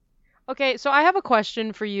Okay, so I have a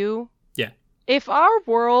question for you. Yeah. If our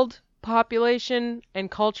world population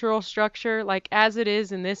and cultural structure, like as it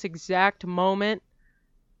is in this exact moment,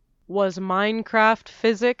 was Minecraft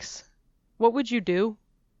physics, what would you do?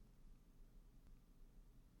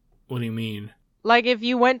 What do you mean? Like if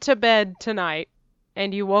you went to bed tonight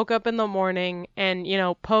and you woke up in the morning and,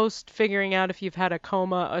 post figuring out if you've had a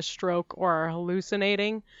coma, a stroke, or are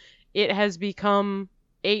hallucinating, it has become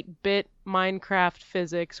 8-bit Minecraft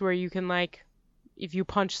physics where you can like if you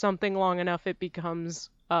punch something long enough it becomes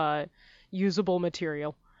usable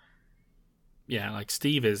material. Yeah, like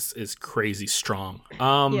Steve is crazy strong.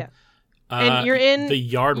 Yeah. And you're in The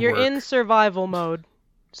yard you're in work. survival mode.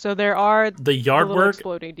 So there are The the yard little work.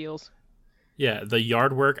 exploding deals. Yeah, the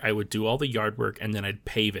yard work. I would do all the yard work and then I'd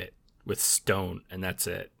pave it with stone, and that's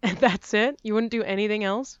it. And that's it? You wouldn't do anything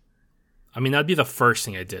else? I mean, that'd be the first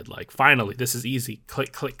thing I did. Like, finally, this is easy.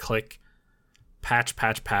 Click, click, click. Patch,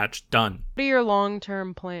 patch, patch. Done. What are your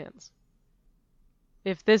long-term plans?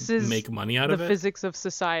 If this is Make money out the of it. physics of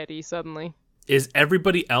society suddenly. Is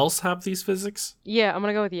everybody else have these physics? Yeah, I'm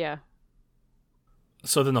gonna go with yeah.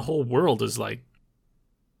 So then the whole world is like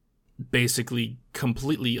basically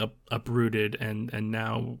completely uprooted, and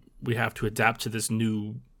now we have to adapt to this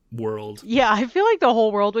new world. Yeah, I feel like the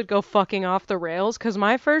whole world would go fucking off the rails, because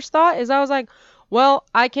my first thought is I was like, well,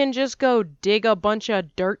 I can just go dig a bunch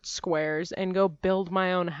of dirt squares and go build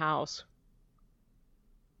my own house.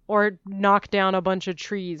 Or knock down a bunch of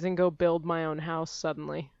trees and go build my own house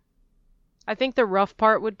suddenly. I think the rough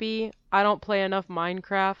part would be I don't play enough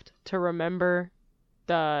Minecraft to remember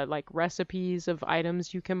the like recipes of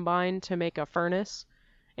items you combine to make a furnace,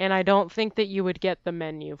 and I don't think that you would get the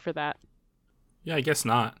menu for that. Yeah, I guess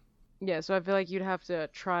not. Yeah, so I feel like you'd have to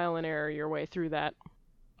trial and error your way through that.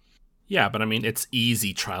 Yeah, but I mean, it's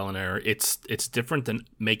easy trial and error. It's different than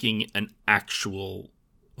making an actual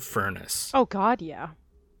furnace. Oh god, yeah.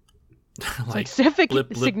 It's like Like blip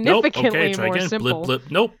blip. Nope. significantly Okay, try more again. Blip simple.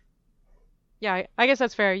 blip. Nope. Yeah, I guess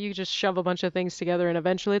that's fair. You just shove a bunch of things together and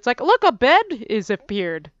eventually it's like, look, a bed is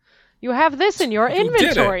appeared. You have this in your You did it.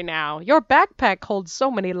 inventory now. Your backpack holds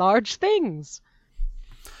so many large things.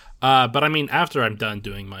 But I mean, after I'm done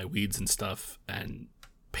doing my weeds and stuff and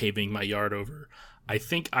paving my yard over, I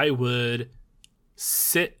think I would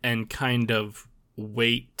sit and kind of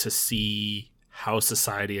wait to see how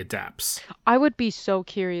society adapts. I would be so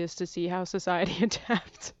curious to see how society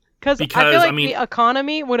adapts. Because I feel Because I like mean, the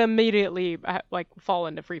economy would immediately like fall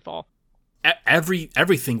into free fall.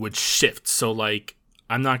 everything would shift. So like,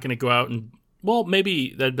 I'm not gonna go out and well,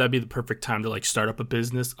 maybe that'd be the perfect time to like start up a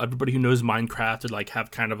business. Everybody who knows Minecraft would like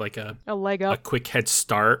have kind of like A leg a up. quick head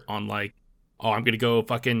start on like, oh, I'm gonna go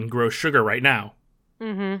fucking grow sugar right now.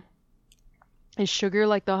 Mm-hmm. Is sugar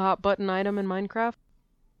like the hot button item in Minecraft?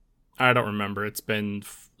 I don't remember. It's been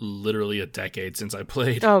literally a decade since I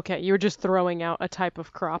played. Oh, okay, you were just throwing out a type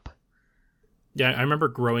of crop. Yeah, I remember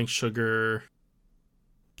growing sugar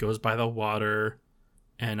goes by the water,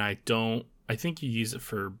 and I think you use it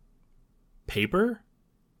for paper,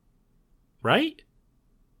 right?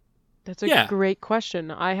 That's a Yeah. great question.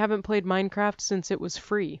 I haven't played Minecraft since it was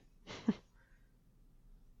free.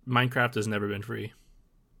 Minecraft has never been free.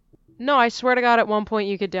 No, I swear to God, at one point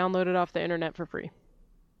you could download it off the internet for free.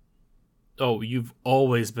 Oh, you've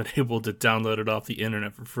always been able to download it off the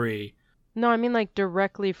internet for free. No, I mean like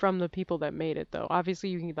directly from the people that made it, though. Obviously,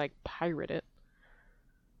 you can like pirate it.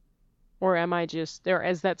 Or am I just, or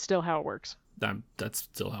is that still how it works? That's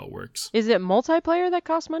still how it works. Is it multiplayer that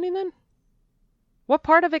costs money then? What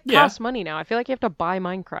part of it Yeah. costs money now? I feel like you have to buy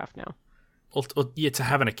Minecraft now. Well, yeah, to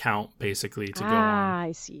have an account basically to go Ah, on.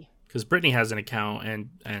 I see. Because Brittany has an account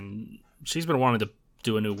and she's been wanting to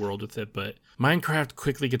do a new world with it, but Minecraft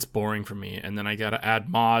quickly gets boring for me, and then I gotta add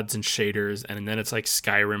mods and shaders, and then it's like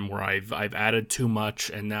Skyrim where I've added too much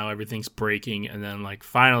and now everything's breaking, and then like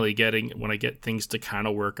finally when I get things to kind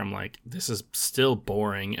of work, I'm like, this is still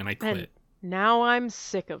boring, and I quit. And now I'm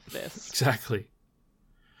sick of this. Exactly.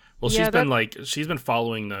 Well, Yeah, she's been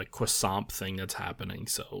following the croissant thing that's happening,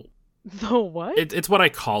 so The what? it's what I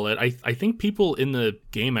call it. I think people in the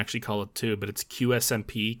game actually call it too, but it's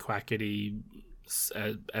QSMP, Quackity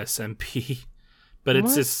SMP. But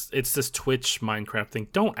What? it's this Twitch Minecraft thing.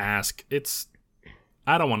 Don't ask.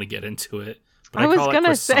 I don't want to get into it, but I I was call it gonna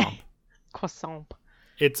croissant. say croissant.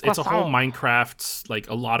 It's a whole Croissant. Minecraft, like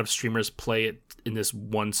a lot of streamers play it in this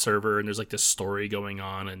one server, and there's like this story going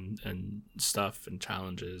on and stuff and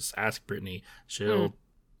challenges. Ask Brittany. She'll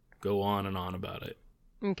go on and on about it.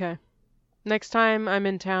 Okay. Next time I'm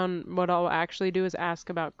in town, what I'll actually do is ask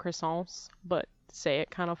about croissants, but say it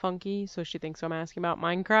kind of funky, so she thinks I'm asking about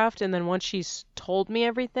Minecraft. And then once she's told me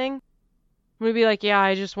everything, We'd be like, yeah,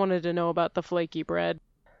 I just wanted to know about the flaky bread.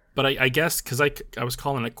 But I guess because I was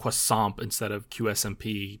calling it croissant instead of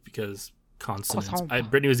QSMP because consonants.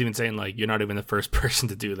 Brittany was even saying, like, you're not even the first person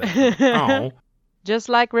to do that. Oh. Just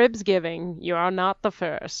like ribs giving, you are not the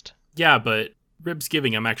first. Yeah, but ribs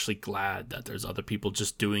giving, I'm actually glad that there's other people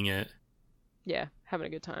just doing it. Yeah, having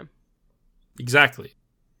a good time. Exactly.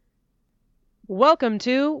 Welcome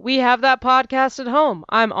to We Have That Podcast at Home.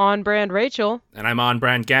 I'm on-brand Rachel. And I'm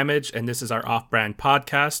on-brand Gamage, and this is our off-brand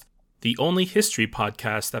podcast, the only history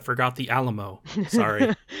podcast that forgot the Alamo.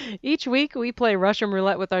 Sorry. Each week, we play Russian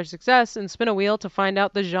roulette with our success and spin a wheel to find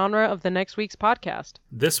out the genre of the next week's podcast.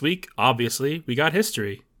 This week, obviously, we got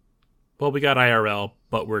history. Well, we got IRL,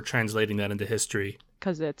 but we're translating that into history.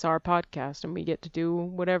 Because it's our podcast, and we get to do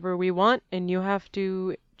whatever we want, and you have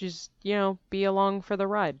to just, be along for the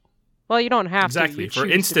ride. Well, you don't have to. Exactly. For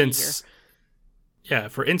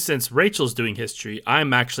instance, Rachel's doing history.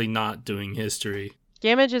 I'm actually not doing history.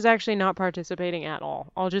 Gamage is actually not participating at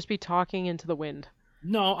all. I'll just be talking into the wind.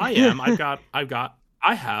 No, I am.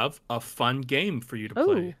 I have a fun game for you to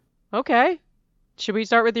play. Okay. Should we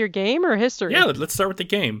start with your game or history? Yeah, let's start with the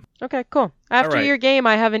game. Okay, cool. After your game,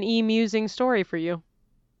 I have an e-musing story for you.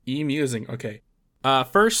 E-musing, okay.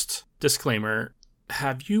 First, disclaimer.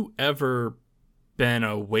 Have you ever been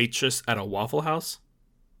a waitress at a Waffle House?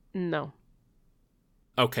 No.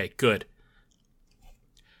 Okay, good.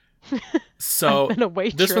 So, I've been a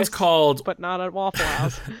waitress, this one's called... But not at Waffle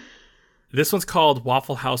House. This one's called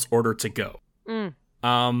Waffle House Order to Go.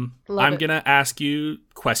 I'm going to ask you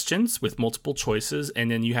questions with multiple choices,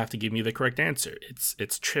 and then you have to give me the correct answer.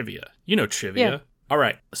 It's trivia. You know trivia. Yeah. All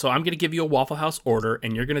right, so I'm going to give you a Waffle House order,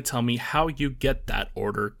 and you're going to tell me how you get that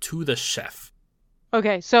order to the chef.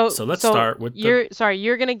 Okay, so let's start with you're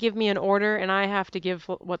going to give me an order, and I have to give,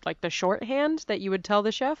 the shorthand that you would tell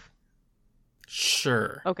the chef?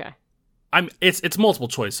 Sure. Okay. It's multiple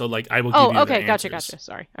choice, so I will give you the answers. Gotcha.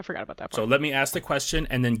 Sorry, I forgot about that part. So let me ask the question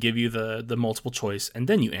and then give you the multiple choice, and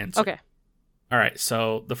then you answer. Okay. All right,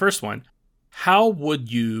 so the first one. How would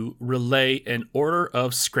you relay an order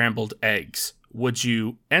of scrambled eggs? Would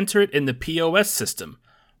you enter it in the POS system,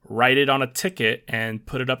 write it on a ticket, and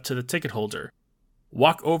put it up to the ticket holder?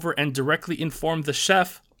 Walk over and directly inform the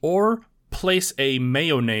chef, or place a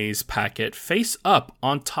mayonnaise packet face up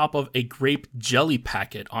on top of a grape jelly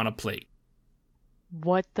packet on a plate?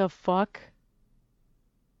 What the fuck?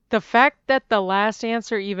 The fact that the last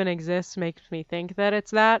answer even exists makes me think that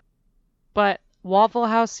it's that, but Waffle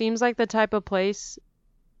House seems like the type of place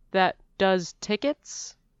that does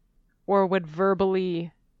tickets or would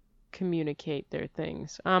verbally communicate their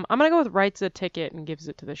things. I'm gonna go with writes a ticket and gives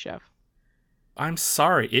it to the chef. I'm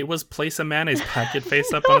sorry, it was place a mayonnaise packet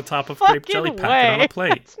face up on the top of grape jelly packet on a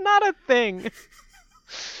plate. That's not a thing.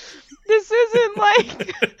 This isn't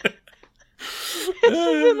like... This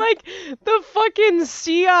isn't like the fucking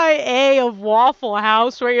CIA of Waffle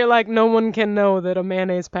House where you're like, no one can know that a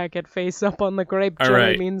mayonnaise packet face up on the grape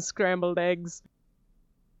jelly means scrambled eggs.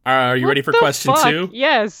 Are you ready for question 2?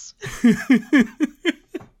 Yes.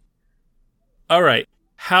 All right.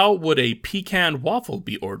 How would a pecan waffle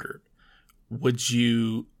be ordered? Would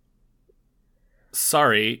you...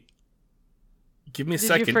 Sorry. Give me a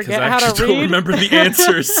second because I actually don't remember the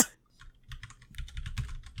answers.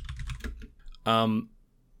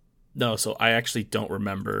 No, so I actually don't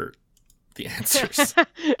remember the answers.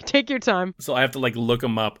 Take your time. So I have to look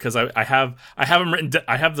them up because I have them written.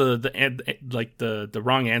 I have the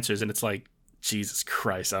wrong answers, and it's like, Jesus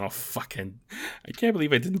Christ, I can't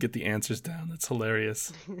believe I didn't get the answers down. That's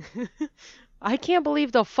hilarious. I can't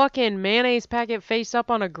believe the fucking mayonnaise packet face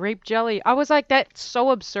up on a grape jelly. I was like, that's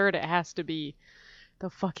so absurd. It has to be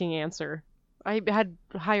the fucking answer. I had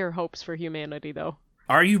higher hopes for humanity, though.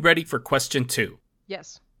 Are you ready for question 2?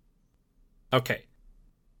 Yes. Okay.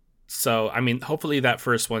 So, hopefully that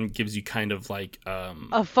first one gives you kind of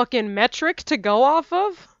a fucking metric to go off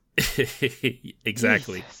of?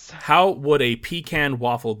 Exactly. Jesus. How would a pecan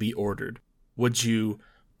waffle be ordered? Would you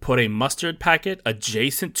put a mustard packet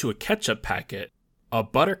adjacent to a ketchup packet, a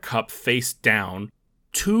buttercup face down,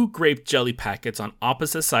 2 grape jelly packets on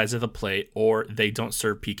opposite sides of the plate, or they don't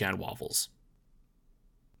serve pecan waffles?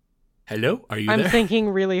 Hello? Are you there? I'm thinking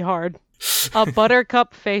really hard. A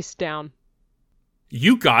buttercup face down.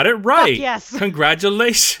 You got it right. Fuck yes.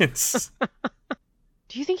 Congratulations.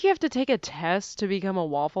 Do you think you have to take a test to become a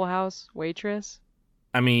Waffle House waitress?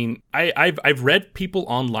 I've read people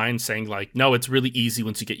online saying no, it's really easy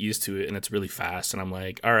once you get used to it and it's really fast. And I'm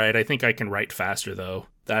like, all right, I think I can write faster though.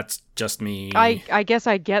 That's just me. I guess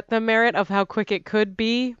I get the merit of how quick it could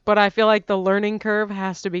be, but I feel like the learning curve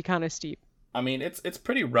has to be kind of steep. It's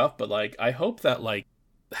pretty rough, but I hope that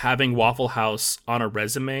having Waffle House on a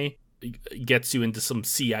resume gets you into some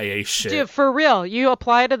CIA shit. Dude, for real, you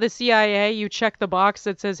apply to the CIA, you check the box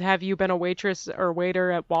that says, have you been a waitress or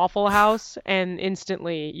waiter at Waffle House? And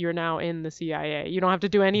instantly, you're now in the CIA. You don't have to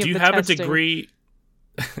do any of the testing.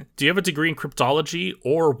 Do you have a degree in cryptology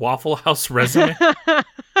or Waffle House resume?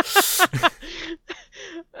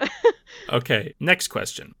 Okay, next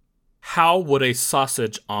question. How would a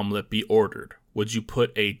sausage omelet be ordered? Would you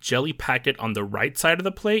put a jelly packet on the right side of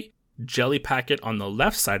the plate, jelly packet on the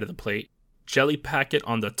left side of the plate, jelly packet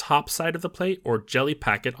on the top side of the plate, or jelly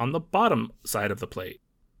packet on the bottom side of the plate?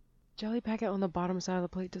 Jelly packet on the bottom side of the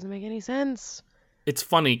plate doesn't make any sense. It's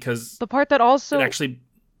funny because the part that also actually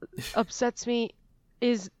upsets me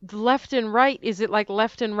is left and right. Is it like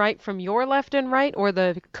left and right from your left and right, or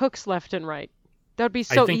the cook's left and right? That would be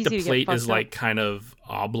so easy to get fucked up. I think the plate is like kind of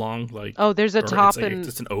oblong, like there's a top like and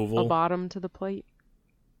just an oval, a bottom to the plate.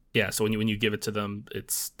 Yeah, so when you give it to them,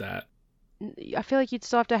 it's that. I feel like you'd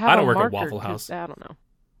still have to have I don't a work marker, at Waffle House. I don't know.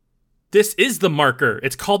 This is the marker.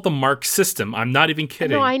 It's called the mark system. I'm not even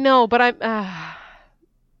kidding. No, I know, but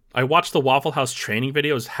I watched the Waffle House training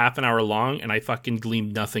video. It was half an hour long, and I fucking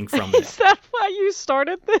gleaned nothing from it. Is that why you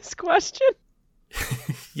started this question?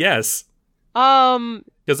 Yes.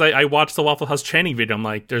 Because I watched the Waffle House training video. I'm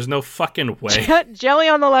like, there's no fucking way. Jelly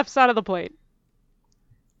on the left side of the plate.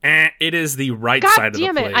 It is the right God side of the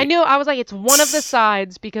plate. God damn it. I knew. I was like, it's one of the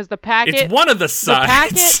sides because the packet... It's one of the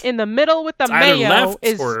sides. The packet in the middle with the mayo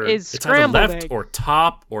is scrambled either left egg. Or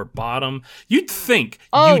top or bottom. You'd think.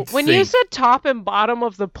 When you said top and bottom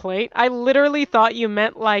of the plate, I literally thought you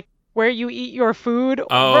meant like where you eat your food.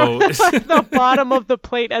 Oh. The bottom of the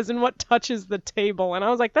plate as in what touches the table. And I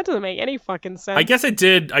was like, that doesn't make any fucking sense. I guess I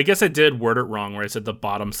did word it wrong where I said the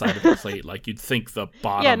bottom side of the plate. Like you'd think the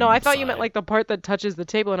bottom Yeah, no, I thought side. you meant like the part that touches the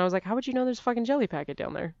table. And I was like, how would you know there's a fucking jelly packet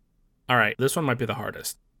down there? All right, this one might be the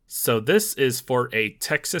hardest. So this is for a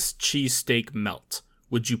Texas cheesesteak melt.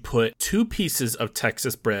 Would you put 2 pieces of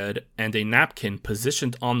Texas bread and a napkin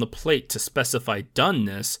positioned on the plate to specify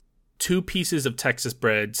doneness, 2 pieces of Texas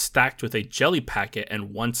bread stacked with a jelly packet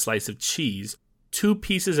and 1 slice of cheese, 2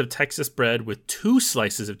 pieces of Texas bread with 2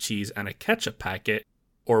 slices of cheese and a ketchup packet,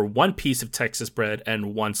 or 1 piece of Texas bread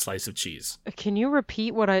and 1 slice of cheese? Can you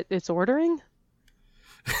repeat what it's ordering?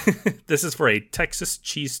 This is for a Texas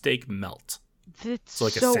cheesesteak melt. It's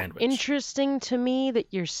like a so sandwich. Interesting to me that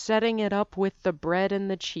you're setting it up with the bread and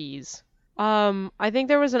the cheese. I think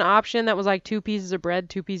there was an option that was like 2 pieces of bread,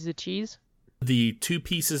 2 pieces of cheese. The 2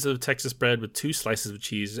 pieces of Texas bread with 2 slices of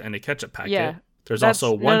cheese and a ketchup packet. Yeah. There's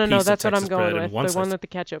also one piece that's of what Texas I'm going bread with. and 1 The slice. one with the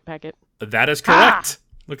ketchup packet. That is correct.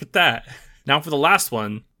 Look at that. Now for the last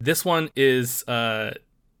one. This one is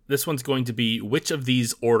this one's going to be which of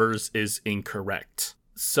these orders is incorrect.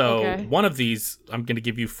 So one of these, I'm going to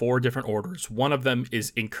give you 4 different orders. One of them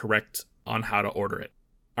is incorrect on how to order it.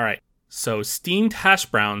 All right. So steamed hash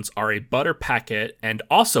browns are a butter packet and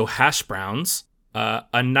also hash browns.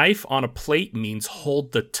 A knife on a plate means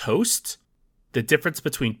hold the toast. The difference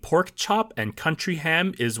between pork chop and country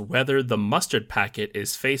ham is whether the mustard packet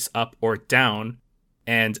is face up or down.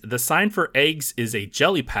 And the sign for eggs is a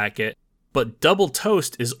jelly packet, but double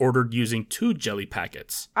toast is ordered using 2 jelly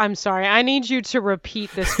packets. I'm sorry. I need you to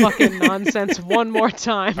repeat this fucking nonsense one more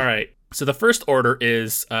time. All right. So the first order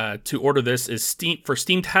is, to order this is for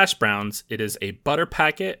steamed hash browns, it is a butter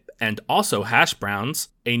packet and also hash browns.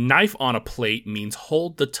 A knife on a plate means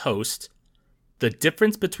hold the toast. The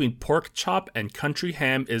difference between pork chop and country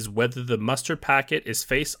ham is whether the mustard packet is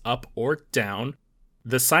face up or down.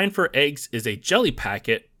 The sign for eggs is a jelly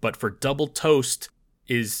packet, but for double toast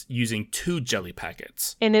is using 2 jelly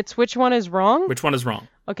packets. And it's which one is wrong? Which one is wrong?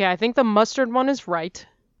 Okay, I think the mustard one is right.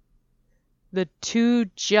 The 2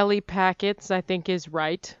 jelly packets, I think, is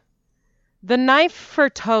right. The knife for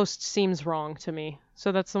toast seems wrong to me,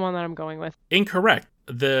 so that's the one that I'm going with. Incorrect.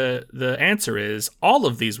 The answer is all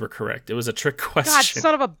of these were correct. It was a trick question. God,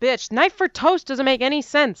 son of a bitch. Knife for toast doesn't make any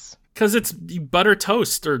sense. Because it's butter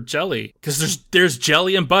toast or jelly. Because there's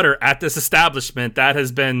jelly and butter at this establishment. That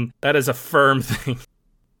is a firm thing.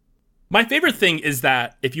 My favorite thing is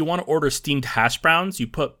that if you want to order steamed hash browns, you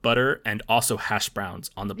put butter and also hash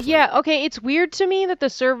browns on the plate. Yeah, okay, it's weird to me that the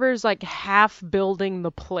server's like half building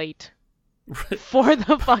the plate for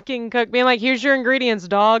the fucking cook. Being like, here's your ingredients,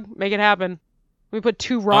 dog. Make it happen. We put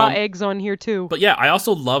 2 raw eggs on here too. But yeah, I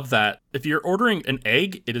also love that if you're ordering an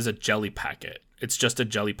egg, it is a jelly packet. It's just a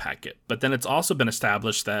jelly packet. But then it's also been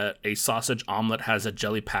established that a sausage omelet has a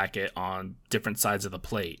jelly packet on different sides of the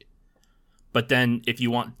plate. But then if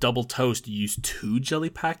you want double toast, you use 2 jelly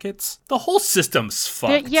packets. The whole system's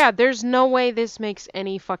fucked. Yeah, there's no way this makes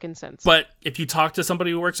any fucking sense. But if you talk to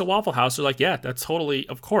somebody who works at Waffle House, they're like, yeah, that's totally,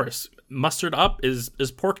 of course. Mustard up is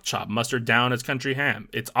pork chop. Mustard down is country ham.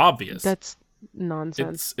 It's obvious. That's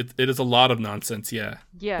nonsense. It is a lot of nonsense, yeah.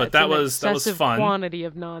 Yeah, but that was fun. Quantity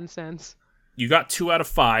of nonsense. You got 2 out of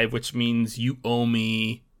 5, which means you owe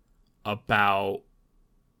me about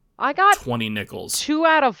I got 20 nickels. 2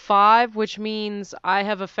 out of 5, which means I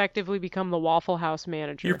have effectively become the Waffle House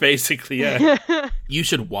manager. You're basically, yeah. You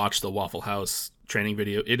should watch the Waffle House training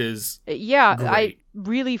video. It is yeah, great. I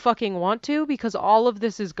really fucking want to because all of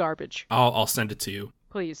this is garbage. I'll send it to you.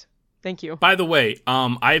 Please. Thank you. By the way,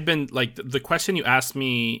 I've been, like, the question you asked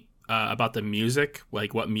me about the music,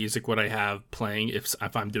 like what music would I have playing if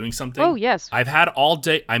I'm doing something? Oh, yes. I've had all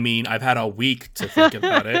day, I've had a week to think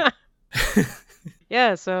about it.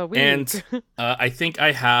 Yeah, so we... And I think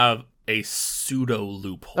I have a pseudo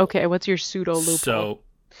loophole. Okay, what's your pseudo loophole? So,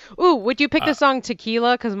 ooh, would you pick the song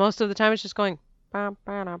Tequila? Because most of the time it's just going... Bum,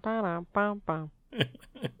 ba-dum, ba-dum, bum, bum.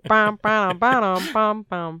 Bum, ba-dum, ba-dum, bum,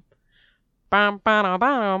 bum. Bum, ba-dum,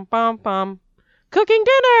 ba-dum, bum, bum. Cooking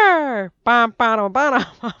dinner! Bum, ba-dum, ba-dum,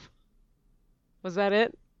 bum. Was that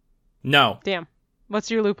it? No. Damn. What's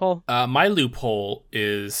your loophole? My loophole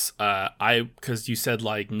is because you said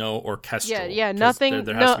like no orchestral. Yeah, nothing.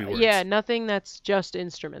 There has to be words. Yeah, nothing that's just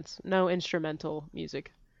instruments. No instrumental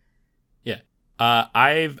music. Yeah.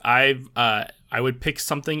 I would pick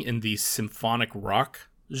something in the symphonic rock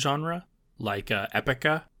genre, like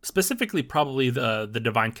Epica. Specifically, probably the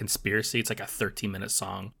Divine Conspiracy. It's like a 13-minute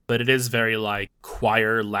song, but it is very like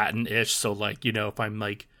choir Latin-ish. So like, you know, if I'm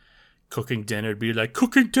like cooking dinner, it'd be like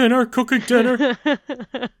cooking dinner.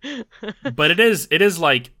 But it is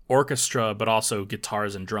like orchestra, but also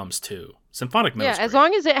guitars and drums too. Symphonic metal. Yeah, as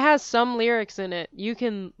long as it has some lyrics in it, you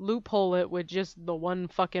can loophole it with just the one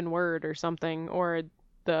fucking word or something, or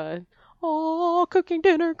the cooking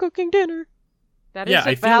dinner. That is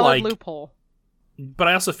a valid loophole. But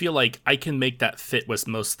I also feel like I can make that fit with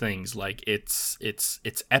most things. Like it's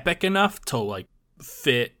epic enough to like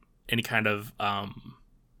fit any kind of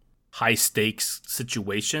high stakes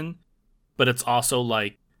situation, but it's also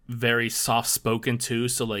like very soft spoken too.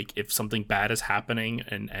 So like if something bad is happening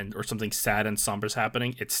and or something sad and somber is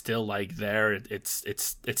happening, it's still like there. It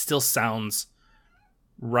still sounds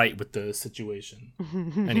right with the situation.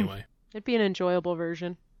 Anyway, it'd be an enjoyable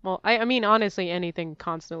version. Well, I mean, honestly, anything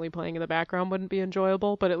constantly playing in the background wouldn't be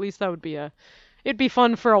enjoyable, but at least that would be it'd be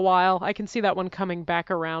fun for a while. I can see that one coming back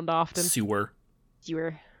around often. Sewer.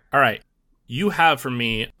 All right. You have for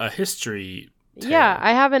me a history tale. Yeah,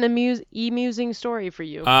 I have an amusing story for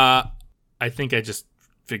you. I think I just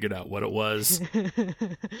figured out what it was.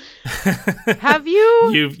 Have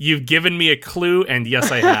you? You've given me a clue, and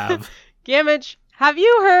yes, I have. Gamage, have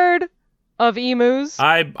you heard of emus?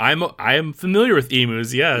 I am familiar with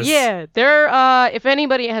emus, yes. Yeah, they're if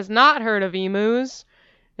anybody has not heard of emus,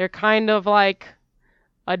 they're kind of like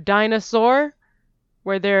a dinosaur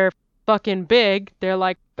where they're fucking big. They're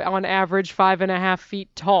like on average 5.5 feet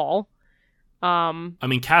tall. I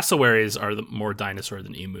mean, cassowaries are more dinosaur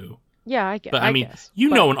than emu. Yeah, I guess. But I mean, guess.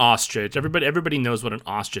 know an ostrich. Everybody knows what an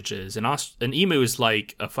ostrich is. An emu is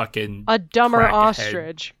like a dumber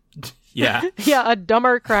ostrich. Yeah. Yeah, a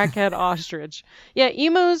dumber crackhead ostrich. Yeah,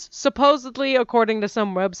 emus, supposedly, according to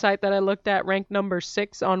some website that I looked at, ranked number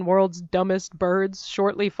 6 on world's dumbest birds,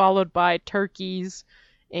 shortly followed by turkeys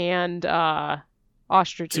and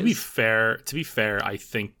ostriches. To be fair, I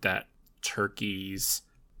think that turkeys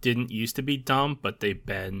didn't used to be dumb, but they've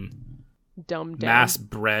been dumbed down, mass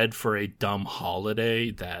bred for a dumb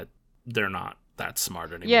holiday that they're not that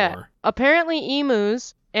smart anymore. Yeah, apparently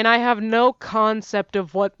emus, and I have no concept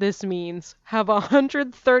of what this means, have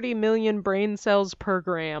 130 million brain cells per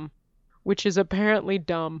gram, which is apparently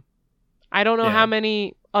dumb. I don't know how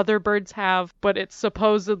many other birds have, but it's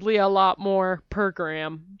supposedly a lot more per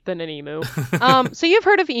gram than an emu. So you've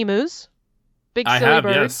heard of emus, big silly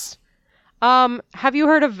birds. Yes. Have you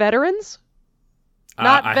heard of veterans?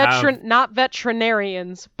 Not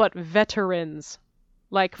veterinarians, but veterans.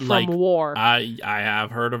 Like war. I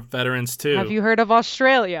have heard of veterans too. Have you heard of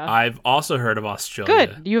Australia? I've also heard of Australia.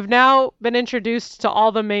 Good. You've now been introduced to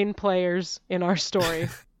all the main players in our story.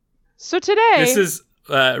 So today... This is,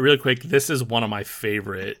 real quick, this is one of my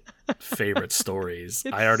favorite stories.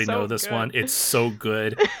 I already know this one. It's so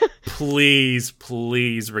good. Please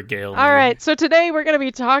regale me. All right. So today we're going to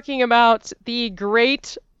be talking about the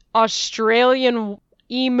Great Australian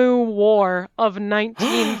Emu War of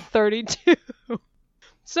 1932.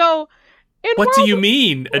 So, what do you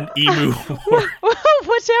mean, an emu war?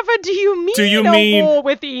 Whatever do you mean a war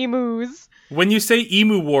with emus? When you say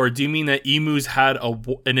emu war, do you mean that emus had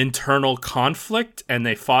an internal conflict and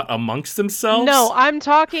they fought amongst themselves? No, I'm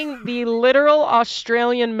talking the literal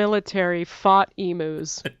Australian military fought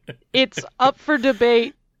emus. It's up for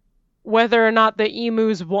debate whether or not the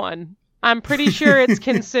emus won. I'm pretty sure it's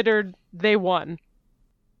considered they won.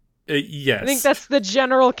 Yes. I think that's the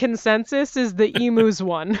general consensus, is the emus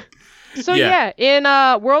won. So yeah, in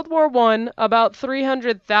World War I, about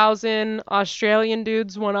 300,000 Australian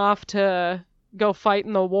dudes went off to go fight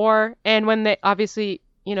in the war. And when they, obviously,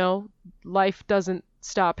 life doesn't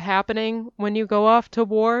stop happening when you go off to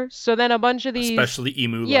war. So then a bunch of these... Especially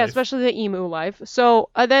emu life. Yeah, especially the emu life. So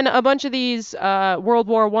then a bunch of these World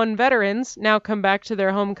War I veterans now come back to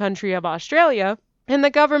their home country of Australia. And the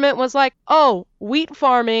government was like, oh, wheat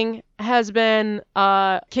farming has been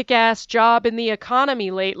a kick-ass job in the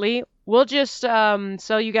economy lately. We'll just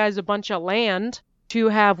sell you guys a bunch of land to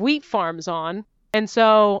have wheat farms on. And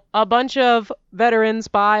so a bunch of veterans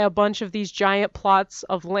buy a bunch of these giant plots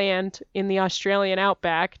of land in the Australian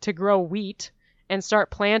outback to grow wheat and start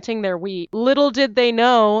planting their wheat. Little did they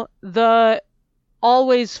know the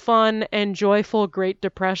always fun and joyful Great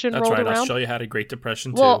Depression rolled around. That's right. Australia had a Great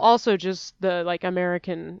Depression too. Well, also just the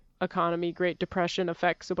American economy, Great Depression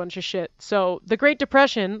affects a bunch of shit. So the Great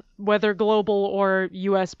Depression, whether global or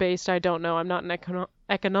US based, I don't know. I'm not an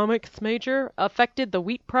economics major, affected the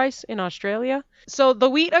wheat price in Australia. So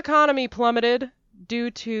the wheat economy plummeted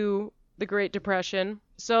due to the Great Depression.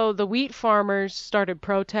 So the wheat farmers started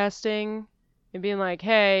protesting and being like,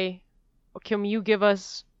 hey, can you give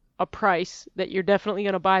us a price that you're definitely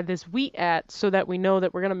going to buy this wheat at so that we know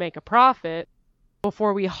that we're going to make a profit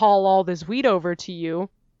before we haul all this wheat over to you?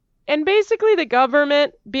 And basically the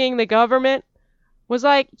government, being the government, was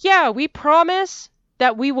like, yeah, we promise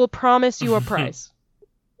that we will promise you a price.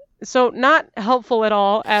 So not helpful at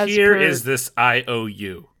all. Here is this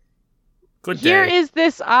IOU. Good day. Here is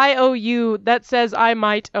this IOU that says I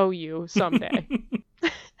might owe you someday.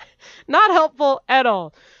 Not helpful at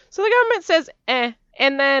all. So the government says, eh.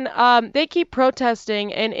 And then they keep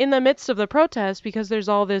protesting. And in the midst of the protest, because there's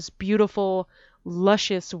all this beautiful,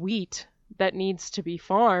 luscious wheat that needs to be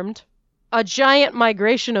farmed, a giant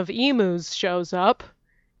migration of emus shows up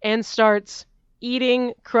and starts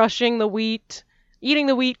eating, crushing the wheat,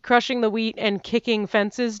 crushing the wheat, and kicking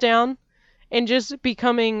fences down, and just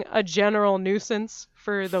becoming a general nuisance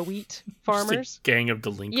for the wheat farmers. Just a gang of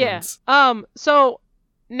delinquents. Yeah. So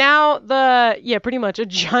now pretty much a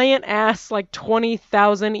giant ass,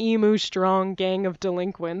 20,000 emu strong gang of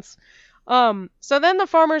delinquents. So then the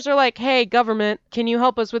farmers are like, hey, government, can you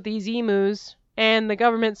help us with these emus? And the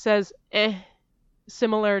government says,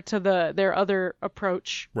 similar to their other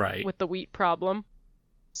approach with the wheat problem.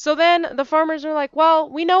 So then the farmers are like, well,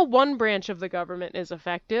 we know one branch of the government is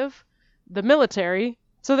effective, the military.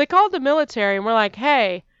 So they called the military and were like,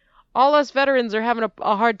 hey, all us veterans are having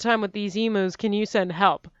a hard time with these emus. Can you send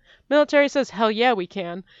help? Military says, hell yeah, we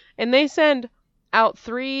can. And they send out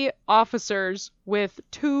 3 officers with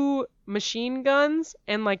 2 machine guns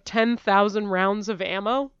and 10,000 rounds of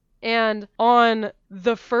ammo. And on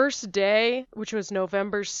the first day, which was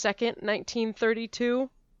November 2nd, 1932,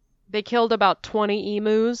 they killed about 20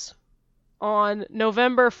 emus. On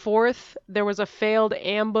November 4th, there was a failed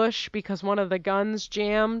ambush because one of the guns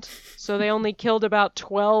jammed, so they only killed about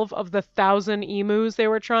 12 of the 1,000 emus they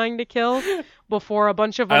were trying to kill before a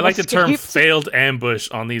bunch of them escaped. The term failed ambush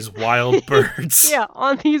on these wild birds. Yeah,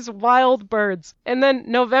 on these wild birds. And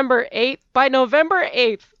then by November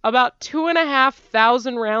 8th, about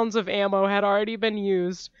 2,500 rounds of ammo had already been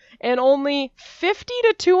used, and only 50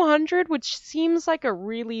 to 200, which seems like a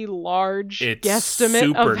really large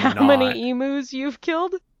guesstimate of how many emus you've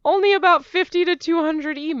killed. Only about 50 to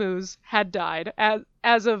 200 emus had died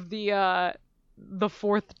as of the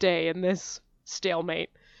 4th day in this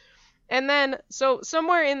stalemate. And then, so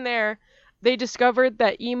somewhere in there, they discovered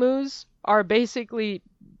that emus are basically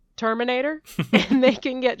Terminator, and they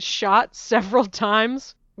can get shot several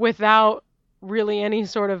times without really any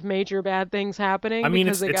sort of major bad things happening. I mean,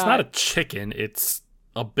 it's not a chicken, it's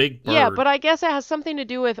a big bird. Yeah, but I guess it has something to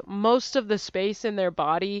do with most of the space in their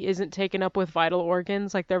body isn't taken up with vital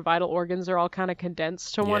organs. Their vital organs are all kind of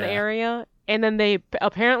condensed to one area. And then they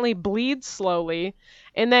apparently bleed slowly.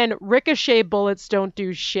 And then ricochet bullets don't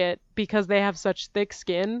do shit because they have such thick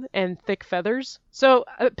skin and thick feathers. So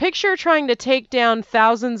picture trying to take down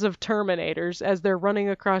thousands of Terminators as they're running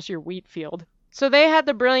across your wheat field. So they had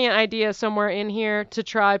the brilliant idea somewhere in here to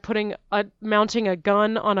try mounting a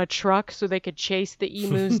gun on a truck so they could chase the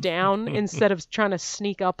emus down instead of trying to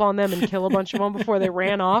sneak up on them and kill a bunch of them before they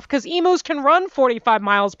ran off. Because emus can run 45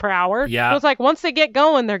 miles per hour. Yeah. So it's once they get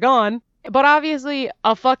going, they're gone. But obviously,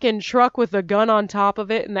 a fucking truck with a gun on top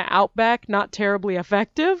of it in the outback, not terribly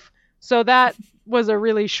effective. So that was a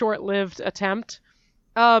really short-lived attempt.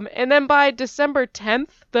 And then by December 10th,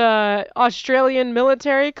 the Australian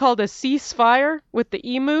military called a ceasefire with the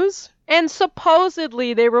emus. And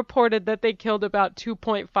supposedly they reported that they killed about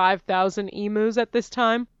 2.5 thousand emus at this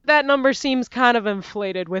time. That number seems kind of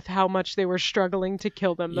inflated with how much they were struggling to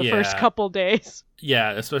kill them the first couple days.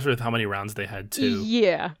 Yeah, especially with how many rounds they had too.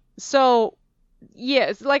 Yeah. So, yeah,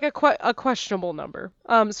 it's like a questionable number.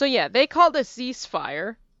 So yeah, they called a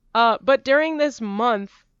ceasefire. But during this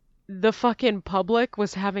month, the fucking public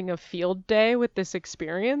was having a field day with this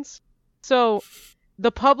experience. So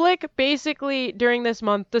the public basically during this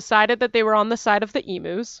month decided that they were on the side of the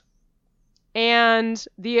emus. And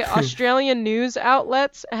the Australian news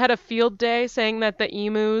outlets had a field day saying that the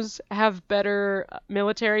emus have better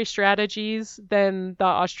military strategies than the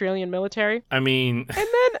Australian military. I mean... And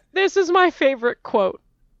then this is my favorite quote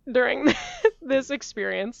during this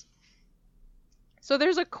experience. So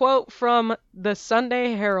there's a quote from the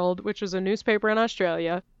Sunday Herald, which was a newspaper in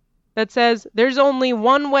Australia, that says, "There's only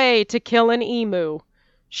one way to kill an emu.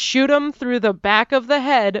 Shoot him through the back of the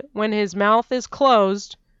head when his mouth is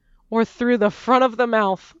closed, or through the front of the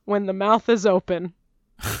mouth when the mouth is open."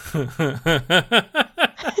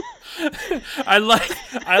 I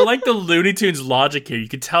like the Looney Tunes logic here. You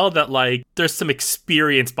could tell that like there's some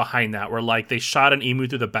experience behind that, where like they shot an emu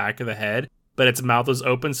through the back of the head, but its mouth was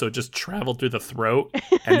open, so it just traveled through the throat,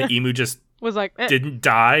 and the emu just was like didn't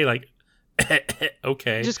die. Like,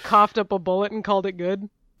 okay, just coughed up a bullet and called it good.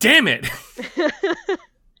 Damn it!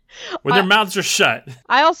 When their mouths are shut.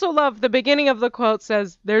 I also love the beginning of the quote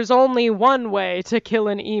says, "There's only one way to kill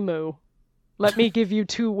an emu. Let me give you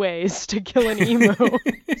 2 ways to kill an emu."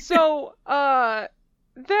 So,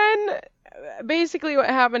 then basically what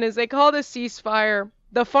happened is they called a ceasefire.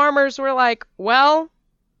 The farmers were like, well,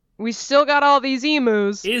 we still got all these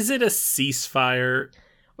emus. Is it a ceasefire?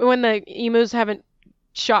 When the emus haven't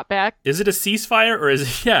shot back. Is it a ceasefire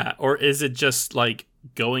or is it just like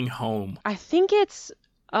going home? I think it's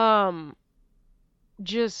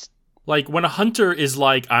just like when a hunter is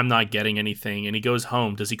like, I'm not getting anything, and he goes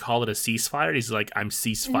home, does he call it a ceasefire? He's like, I'm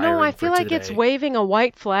ceasefiring. No, I feel like it's waving a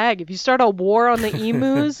white flag. If you start a war on the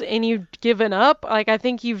emus and you've given up, like I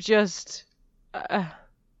think you've just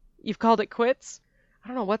you've called it quits. I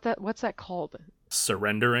don't know what's that called?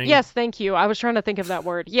 Surrendering? Yes, thank you. I was trying to think of that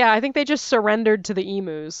word. Yeah, I think they just surrendered to the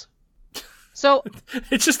emus. So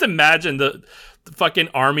it's just imagine the fucking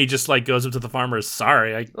army just like goes up to the farmers.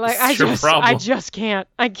 Sorry, I just can't.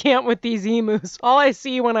 I can't with these emus. All I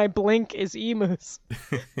see when I blink is emus.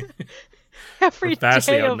 Every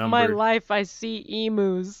day of my life, I see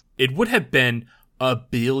emus. It would have been 1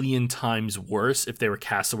 billion times worse if they were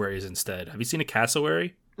cassowaries instead. Have you seen a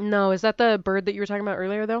cassowary? No, is that the bird that you were talking about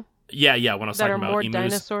earlier, though? Yeah. When I was talking about emus,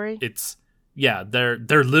 dinosaur-y?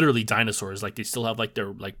 They're literally dinosaurs. Like they still have like their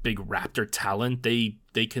like big raptor talent.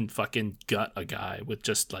 They can fucking gut a guy with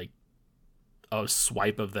just like a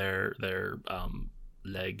swipe of their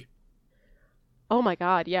leg. Oh my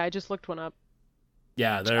god! Yeah, I just looked one up.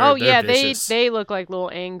 Yeah, they're vicious. They look like little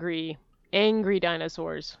angry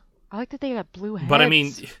dinosaurs. I like that they got blue heads. But I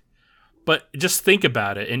mean, just think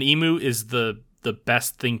about it. An emu is the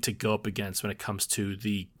best thing to go up against when it comes to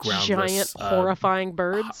the groundless, giant, horrifying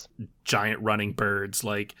birds. Giant running birds.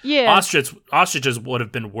 Like, yeah. Ostriches would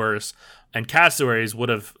have been worse, and cassowaries would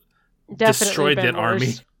have destroyed that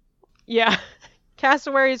army. Yeah.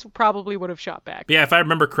 Cassowaries probably would have shot back. Yeah, if I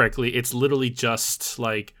remember correctly, it's literally just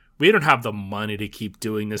like, we don't have the money to keep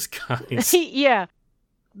doing this, guys. Yeah.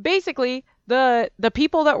 Basically, the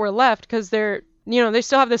people that were left, because they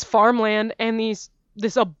still have this farmland and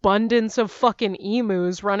this abundance of fucking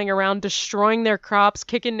emus running around destroying their crops,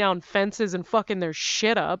 kicking down fences, and fucking their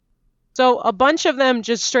shit up. So a bunch of them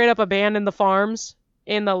just straight up abandoned the farms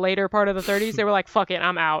in the later part of the 30s. They were like, fuck it,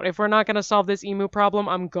 I'm out. If we're not going to solve this emu problem,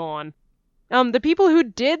 I'm gone. The people who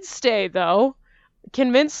did stay, though,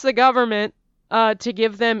 convinced the government to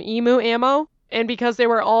give them emu ammo. And because they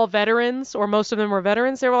were all veterans, or most of them were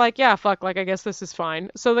veterans, they were like, yeah, fuck, like, I guess this is fine.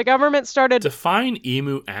 So the government started... Define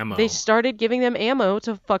emu ammo. They started giving them ammo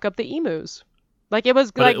to fuck up the emus. Like, it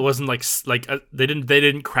was but like... it wasn't like they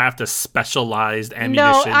didn't craft a specialized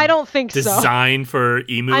ammunition. No, I don't think so. Designed for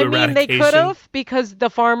emu eradication. I mean, they could have, because the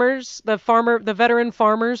veteran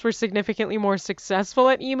farmers were significantly more successful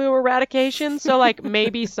at emu eradication. So, like,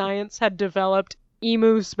 maybe science had developed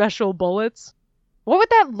emu special bullets. What would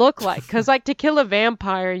that look like? Because, like, to kill a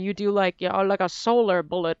vampire, you do, like a solar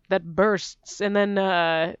bullet that bursts, and then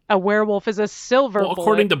a werewolf is a silver bullet.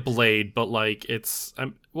 According to Blade, but, like,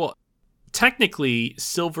 technically,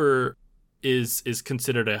 silver is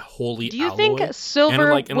considered a holy Do you alloy. think silver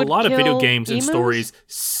And like in a would lot of video kill games and emus? stories,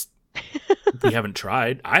 we haven't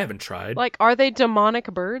tried. I haven't tried. Like, are they demonic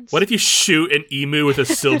birds? What if you shoot an emu with a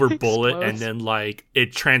silver bullet and Explodes. then like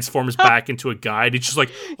it transforms back into a guide? It's just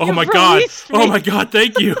like, oh You've my god, released oh me. my god,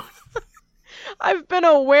 thank you. I've been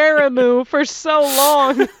a were-emu for so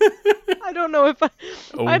long. I don't know if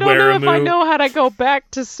I know how to go back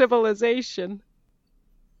to civilization.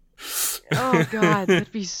 Oh god,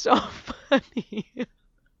 that'd be so funny.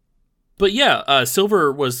 But yeah,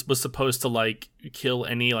 silver was supposed to like kill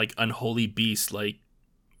any like unholy beast, like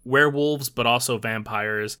werewolves, but also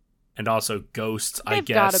vampires and also ghosts. I They've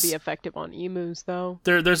guess got to be effective on emus, though.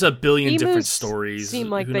 There's a billion different Emus stories. seem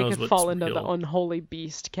like Who they knows could what's fall into real. the unholy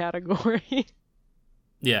beast category.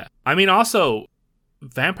 Yeah, I mean, also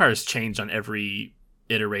vampires changed on every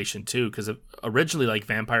iteration too, because originally like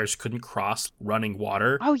vampires couldn't cross running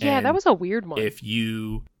water. Oh yeah, that was a weird one. If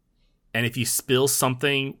you spill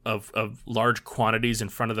something of large quantities in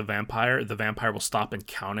front of the vampire will stop and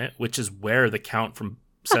count it, which is where the count from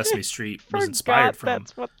Sesame Street was inspired from.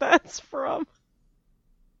 That's what that's from.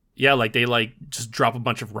 Yeah, like they like just drop a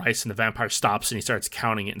bunch of rice and the vampire stops and he starts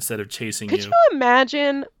counting it instead of chasing Could you. you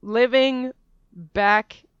imagine living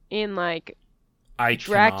back in like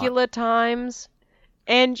Dracula times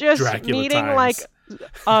and just meeting like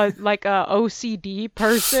a OCD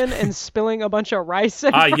person and spilling a bunch of rice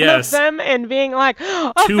in front of them and being like,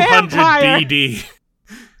 a 200 vampire! BD.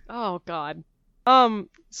 Oh god.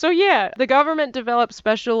 So yeah, the government developed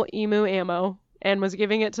special emu ammo and was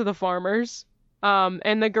giving it to the farmers.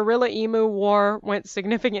 And the gorilla emu war went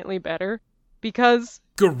significantly better because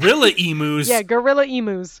gorilla emus. Yeah, gorilla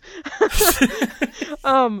emus.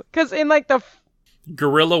 Cuz in like the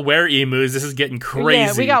gorilla were emus, this is getting crazy.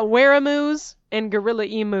 Yeah, we got were-emus and gorilla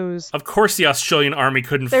emus. Of course the Australian army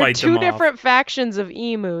couldn't fight them off. They're two different factions of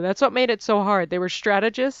emu. That's what made it so hard. They were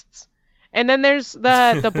strategists. And then there's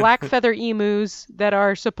the black feather emus that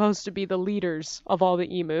are supposed to be the leaders of all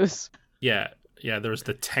the emus. Yeah, there was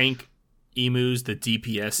the tank emus, the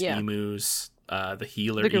DPS emus, the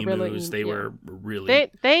healer emus. They were really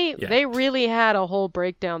they really had a whole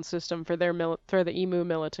breakdown system for their for the emu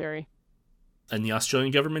military. And the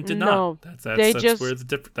Australian government did not. That's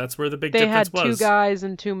where the big difference was. They had 2 guys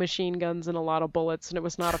and 2 machine guns and a lot of bullets, and it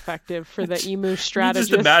was not effective for the emu strategists.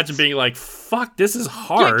 You just imagine being like, "Fuck, this is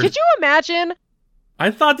hard." Could you imagine?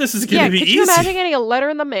 I thought this was gonna be easy. Could you imagine getting a letter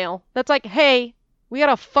in the mail that's like, "Hey, we got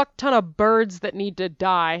a fuck ton of birds that need to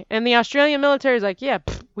die," and the Australian military is like, "Yeah,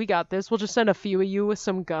 we got this. We'll just send a few of you with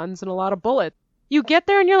some guns and a lot of bullets." You get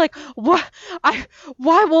there and you're like, "What?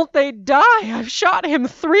 Why won't they die? I've shot him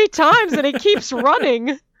 3 times and he keeps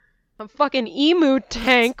running. A fucking emu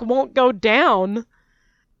tank won't go down."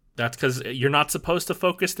 That's because you're not supposed to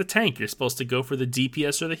focus the tank. You're supposed to go for the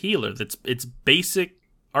DPS or the healer. It's basic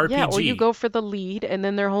RPG. Yeah, or you go for the lead and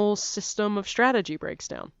then their whole system of strategy breaks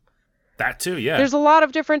down. That too, yeah. There's a lot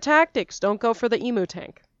of different tactics. Don't go for the emu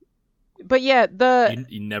tank. But yeah,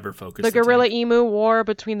 you never focus the gorilla emu war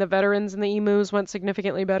between the veterans and the emus went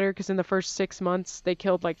significantly better because in the first 6 months they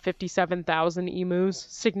killed like 57,000 emus,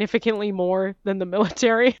 significantly more than the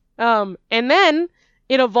military. And then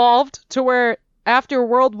it evolved to where after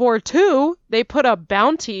World War II they put a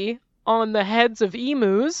bounty on the heads of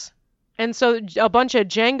emus, and so a bunch of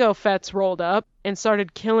Django Fets rolled up and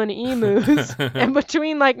started killing emus. And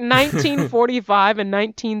between like 1945 and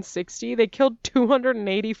 1960, they killed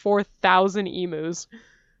 284,000 emus.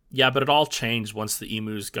 Yeah, but it all changed once the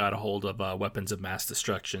emus got a hold of weapons of mass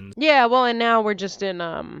destruction. Yeah, well, and now we're just in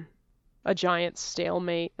a giant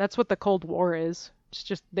stalemate. That's what the Cold War is. It's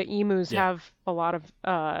just the emus have a lot of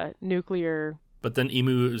nuclear... But then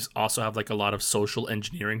emus also have like a lot of social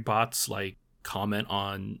engineering bots, like comment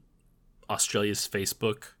on Australia's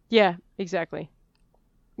Facebook. Yeah, exactly.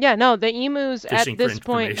 Yeah, no, the emus at this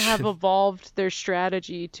point have evolved their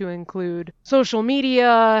strategy to include social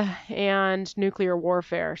media and nuclear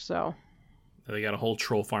warfare, so... They got a whole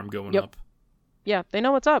troll farm going up. Yeah, they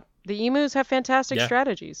know what's up. The emus have fantastic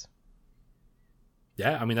strategies.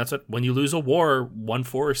 Yeah, I mean, that's what... When you lose a war, one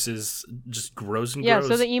force is just grows and Yeah, grows.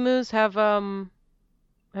 so the emus have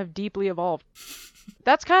deeply evolved.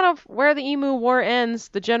 That's kind of where the emu war ends.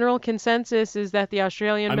 The general consensus is that the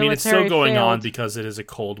Australian military it's still going failed. on because it is a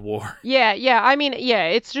Cold War. Yeah. I mean,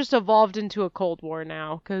 it's just evolved into a Cold War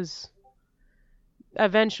now because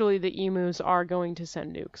eventually the emus are going to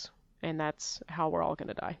send nukes, and that's how we're all going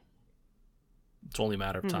to die. It's only a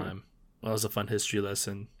matter of time. Well, that was a fun history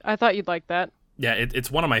lesson. I thought you'd like that. Yeah, it's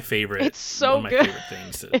one of my favorite. It's so one of my good. favorite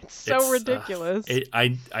things. It's so ridiculous.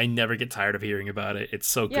 I never get tired of hearing about it. It's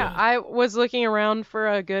so good. Yeah, I was looking around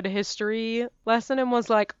for a good history lesson and was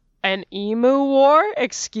like, An emu war?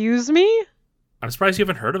 Excuse me? I'm surprised you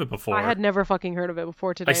haven't heard of it before. I had never fucking heard of it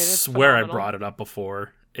before today. I swear I brought it up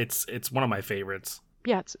before. It's one of my favorites.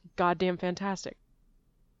 Yeah, it's goddamn fantastic.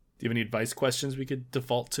 Do you have any advice questions we could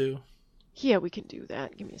default to? Yeah, we can do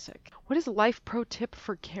that. Give me a sec. What is life pro tip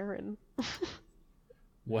for Karen?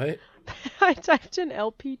 What? I typed in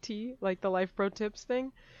LPT, like the life pro tips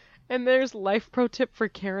thing, and there's life pro tip for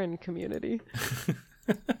Karen community.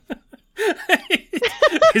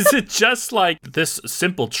 Is it just like this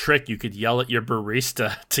simple trick you could yell at your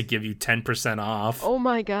barista to give you 10% off? Oh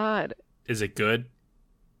my god. Is it good?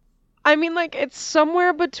 I mean, like, it's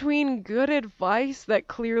somewhere between good advice that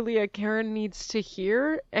clearly a Karen needs to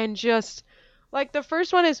hear and just, like, the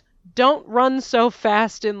first one is don't run so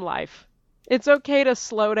fast in life. It's okay to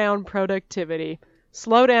slow down productivity.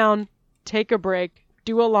 Slow down, take a break,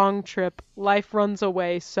 do a long trip. Life runs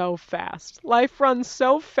away so fast. Life runs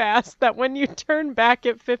so fast that when you turn back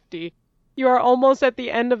at 50, you are almost at the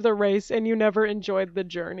end of the race and you never enjoyed the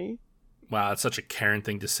journey. Wow, that's such a Karen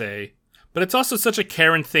thing to say. But it's also such a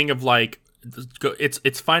Karen thing of like,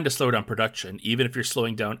 it's fine to slow down production, even if you're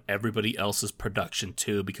slowing down everybody else's production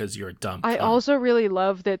too, because you're a dumb cunt. I also really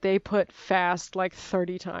love that they put fast like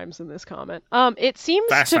 30 times in this comment. It seems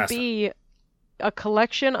to be a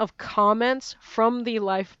collection of comments from the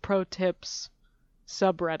Life Pro Tips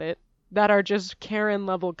subreddit that are just Karen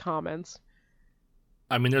level comments.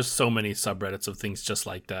 I mean, there's so many subreddits of things just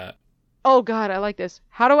like that. Oh god, I like this.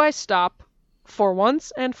 How do I stop, for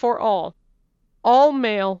once and for all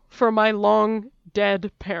mail for my long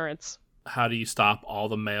dead parents? How do you stop all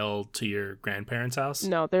the mail to your grandparents' house?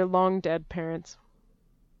 No, they're long dead parents.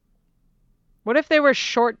 What if they were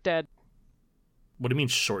short dead? What do you mean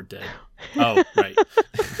short dead? Oh, right.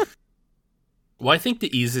 Well, I think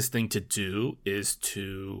the easiest thing to do is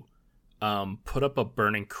to put up a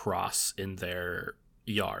burning cross in their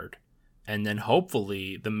yard. And then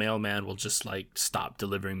hopefully the mailman will just like stop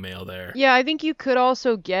delivering mail there. Yeah, I think you could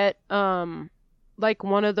also get like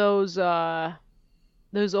one of those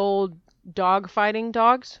old dog fighting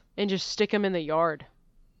dogs and just stick them in the yard.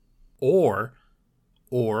 Or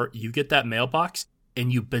you get that mailbox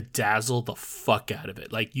and you bedazzle the fuck out of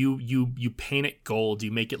it. Like you paint it gold,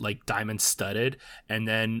 you make it like diamond studded, and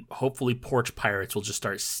then hopefully porch pirates will just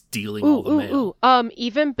start stealing all the mail.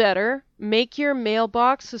 Even better, make your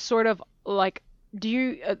mailbox a sort of like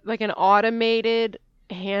like an automated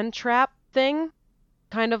hand trap thing.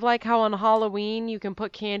 Kind of like how on Halloween you can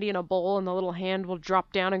put candy in a bowl and the little hand will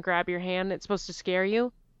drop down and grab your hand. It's supposed to scare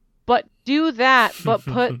you. But do that, but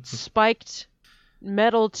put spiked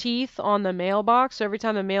metal teeth on the mailbox. So every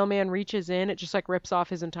time the mailman reaches in, it just like rips off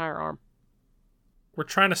his entire arm. We're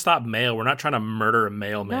trying to stop mail. We're not trying to murder a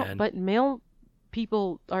mailman. No, but mail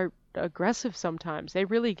people are aggressive sometimes. They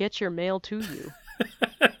really get your mail to you.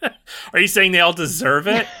 Are you saying they all deserve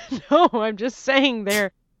it? No, I'm just saying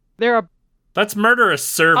they're a Let's murder a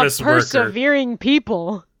service worker. Persevering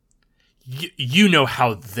people. You know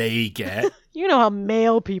how they get. You know how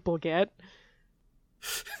male people get.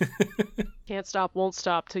 Can't stop, won't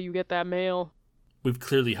stop till you get that mail. We've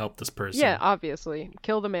clearly helped this person. Yeah, obviously.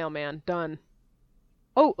 Kill the mailman. Done.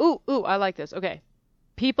 Oh, I like this. Okay.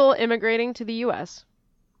 People immigrating to the U.S.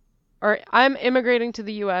 Or I'm immigrating to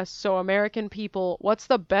the U.S., so American people, what's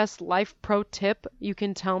the best life pro tip you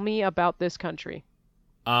can tell me about this country?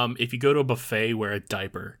 If you go to a buffet, wear a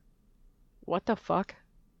diaper. What the fuck?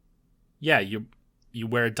 Yeah, you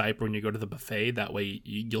wear a diaper when you go to the buffet. That way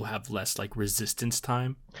you'll have less like resistance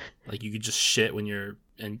time. Like you could just shit when you're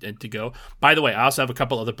and to go. By the way, I also have a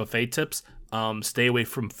couple other buffet tips. Stay away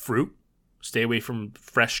from fruit. Stay away from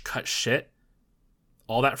fresh cut shit.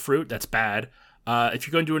 All that fruit, that's bad. If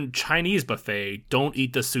you're going to do a Chinese buffet, don't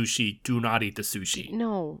eat the sushi. Do not eat the sushi.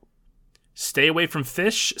 No. Stay away from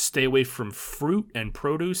fish. Stay away from fruit and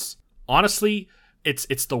produce. Honestly,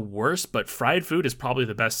 it's the worst, but fried food is probably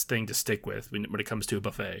the best thing to stick with when it comes to a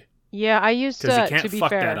buffet. Yeah, I used to. Because you can't to be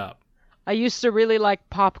fuck fair, that up. I used to really like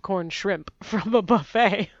popcorn shrimp from a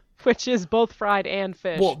buffet, which is both fried and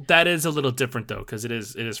fish. Well, that is a little different though, because it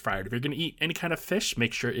is fried. If you're gonna eat any kind of fish,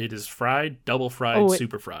 make sure it is fried, double fried,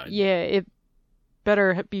 super fried. Yeah, it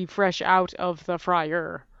better be fresh out of the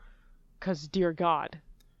fryer, because dear God.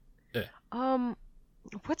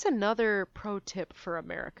 What's another pro tip for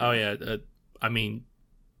America? Oh yeah, I mean,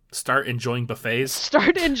 start enjoying buffets.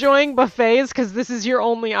 Start enjoying buffets, because this is your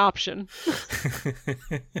only option.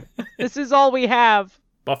 This is all we have.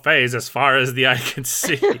 Buffets as far as the eye can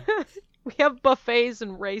see. We have buffets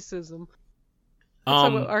and racism.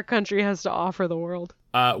 That's what our country has to offer the world.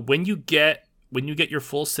 When you get your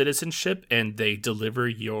full citizenship and they deliver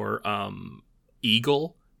your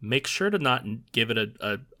eagle make sure to not give it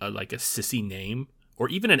a like a sissy name or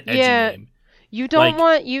even an edgy Yeah, name. you don't Like,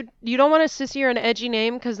 want you don't want a sissy or an edgy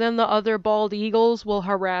name because then the other bald eagles will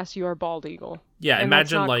harass your bald eagle, yeah, and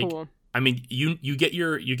that's imagine not like, cool. I mean, you get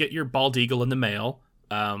your bald eagle in the mail.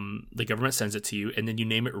 The government sends it to you, and then you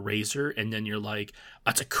name it Razor, and then you're like,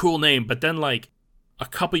 that's a cool name. But then like a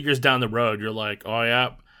couple years down the road, you're like, oh yeah,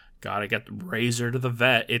 gotta get the Razor to the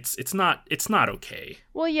vet. It's not okay.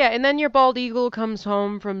 Well, yeah, and then your bald eagle comes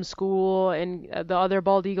home from school, and the other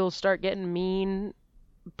bald eagles start getting mean,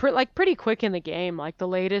 pretty quick in the game. Like the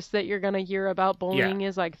latest that you're gonna hear about Yeah, bullying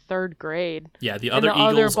is like third grade, yeah. The and other the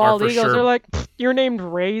other eagles are bald for eagles are sure. like, "You're named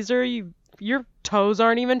Razor. Your toes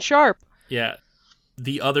aren't even sharp." Yeah,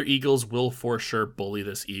 the other eagles will for sure bully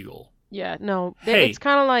this eagle. Yeah, no, Hey, it's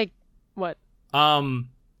kind of like what? um,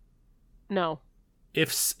 No.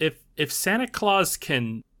 if Santa Claus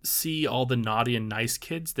can see all the naughty and nice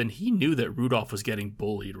kids, then he knew that Rudolph was getting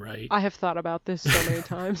bullied, right? I have thought about this so many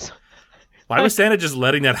times. Why was Santa just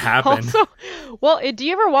letting that happen? Also, well, do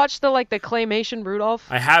you ever watch the claymation Rudolph?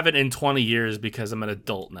 I haven't in 20 years because I'm an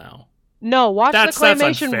adult now. No, watch That's the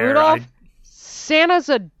claymation unfair. Rudolph. Santa's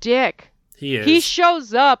a dick. He is. He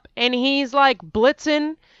shows up and he's like,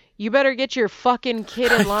 Blitzen, you better get your fucking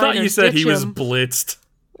kid in I line. thought or you said ditch he was him. blitzed.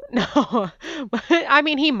 No, but I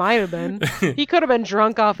mean, he might have been. He could have been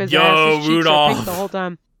drunk off his Yo, ass. His cheeks are Rudolph. pink the whole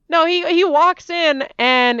time. No, he walks in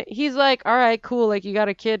and he's like, all right, cool, like you got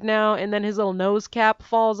a kid now, and then his little nose cap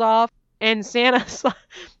falls off, and Santa's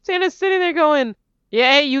sitting there going,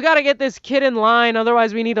 yeah, hey, you got to get this kid in line,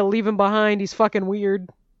 otherwise we need to leave him behind. He's fucking weird.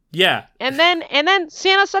 Yeah. And then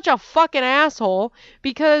Santa's such a fucking asshole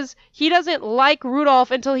because he doesn't like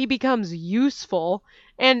Rudolph until he becomes useful.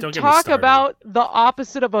 And Don't get me talk started. about the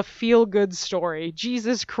opposite of a feel-good story.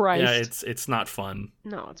 Jesus Christ. Yeah, it's not fun.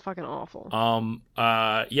 No, it's fucking awful.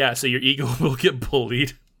 Yeah, so your eagle will get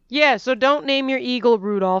bullied. Yeah, so don't name your eagle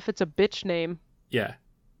Rudolph. It's a bitch name. Yeah.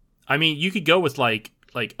 I mean, you could go with like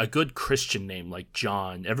a good Christian name like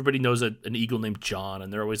John. Everybody knows an eagle named John,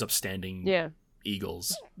 and they're always upstanding Yeah.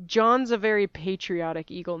 eagles. John's a very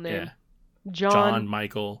patriotic eagle name. Yeah. John,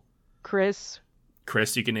 Michael, Chris,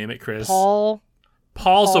 you can name it Chris. Paul.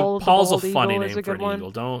 Paul's Paul a bald funny eagle is name a for good an one.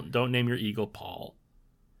 eagle. Don't name your eagle Paul.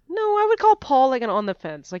 No, I would call Paul like an on the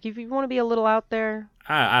fence. Like if you want to be a little out there.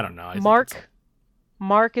 I don't know. I think Mark.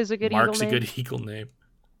 Mark is a good Mark's eagle name. a good eagle name.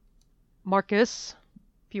 Marcus,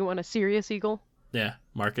 if you want a serious eagle. Yeah,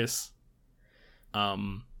 Marcus.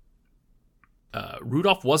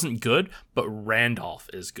 Rudolph wasn't good, but Randolph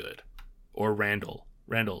is good. Or Randall.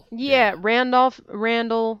 Yeah,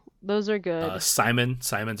 Randall, those are good. Simon's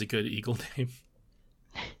a good eagle name.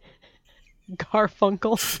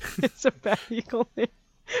 Garfunkel is a bad eagle name,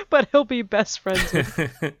 but he'll be best friends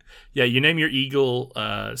with. Yeah, you name your eagle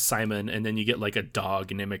Simon, and then you get like a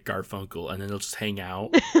dog and name it Garfunkel, and then they'll just hang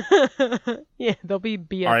out. Yeah, they'll be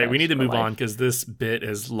BFFs. All right, we need to for move life. on because this bit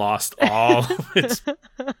has lost all of its...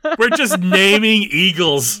 We're just naming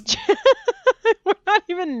eagles. We're not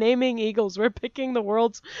even naming eagles. We're picking the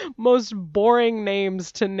world's most boring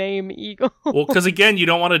names to name eagles. Well, because again, you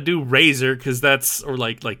don't want to do Razor because that's, or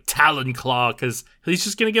like Talon Claw because he's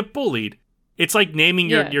just gonna get bullied. It's like naming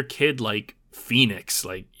your kid like Phoenix.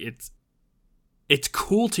 Like it's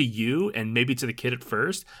cool to you and maybe to the kid at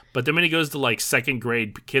first, but then when he goes to like second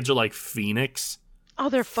grade, kids are like Phoenix. Oh,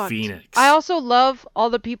 they're fucked. Phoenix. I also love all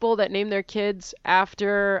the people that name their kids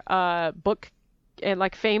after book and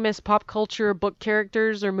like famous pop culture book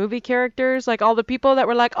characters or movie characters. Like all the people that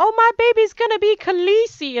were like, "Oh, my baby's gonna be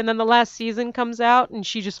Khaleesi," and then the last season comes out and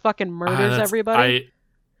she just fucking murders everybody.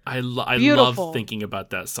 I love thinking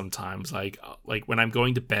about that sometimes. Like when I'm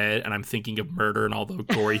going to bed and I'm thinking of murder and all the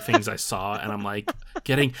gory things I saw, and I'm like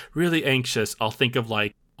getting really anxious. I'll think of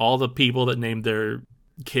like all the people that named their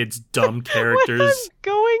kids dumb characters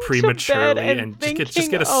going prematurely, and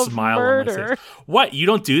just get a of smile murder. on my face. What? You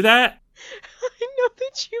don't do that? I know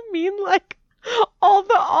that you mean like all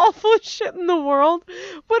the awful shit in the world,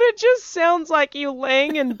 but it just sounds like you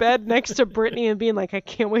laying in bed next to Brittany and being like, I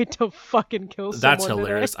can't wait to fucking kill someone. That's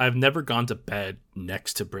hilarious. Today. I've never gone to bed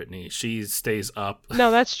next to Brittany. She stays up.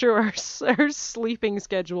 No, that's true. Her sleeping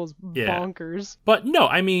schedule's bonkers. But no,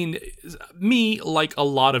 I mean, me, like a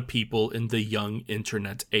lot of people in the young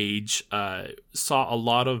internet age, saw a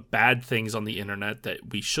lot of bad things on the internet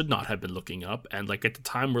that we should not have been looking up. And like at the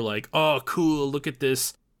time, we're like, oh, cool, look at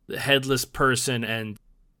this headless person, and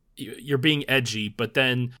you're being edgy. But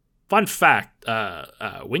then, fun fact,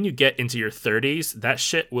 when you get into your 30s, that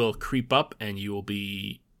shit will creep up and you will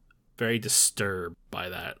be very disturbed by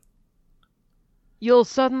that. You'll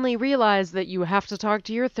suddenly realize that you have to talk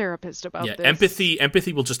to your therapist about this.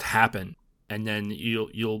 Empathy will just happen, and then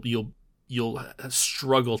you'll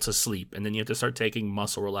struggle to sleep, and then you have to start taking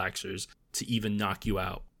muscle relaxers to even knock you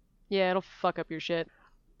out. Yeah, it'll fuck up your shit.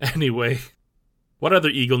 Anyway, what other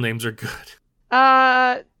eagle names are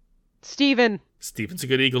good? Steven. Steven's a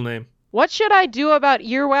good eagle name. What should I do about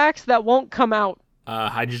earwax that won't come out?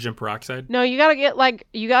 Hydrogen peroxide? No, you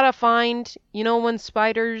gotta find, when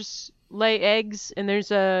spiders lay eggs and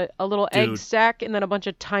there's a little egg sac and then a bunch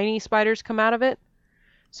of tiny spiders come out of it.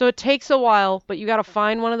 So it takes a while, but you gotta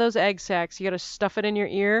find one of those egg sacs. You gotta stuff it in your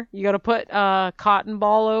ear. You gotta put a cotton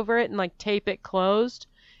ball over it and like tape it closed.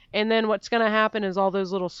 And then what's gonna happen is all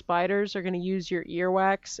those little spiders are gonna use your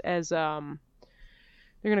earwax as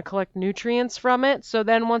they're gonna collect nutrients from it. So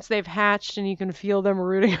then once they've hatched and you can feel them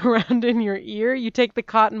rooting around in your ear, you take the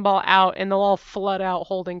cotton ball out and they'll all flood out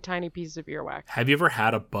holding tiny pieces of earwax. Have you ever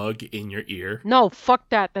had a bug in your ear? No, fuck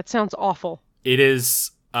that. That sounds awful. It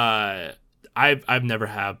is. I've never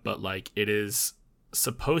have, but like it is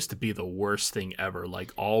supposed to be the worst thing ever.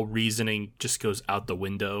 Like all reasoning just goes out the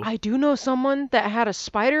window. I do know someone that had a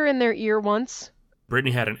spider in their ear once.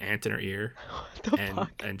 Brittany had an ant in her ear. What the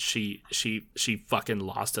fuck? And she fucking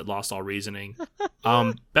lost all reasoning.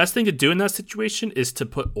 Best thing to do in that situation is to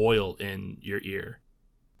put oil in your ear,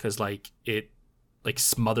 because like it like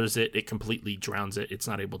smothers it. It completely drowns it. It's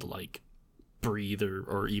not able to like breathe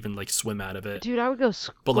or even like swim out of it. Dude, I would go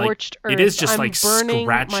scorched but like earth. it is just I'm like burning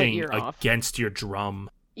my scratching ear off. against your drum.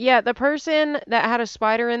 Yeah, the person that had a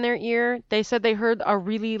spider in their ear, they said they heard a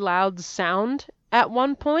really loud sound at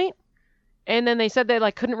one point, and then they said they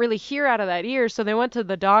like couldn't really hear out of that ear, so they went to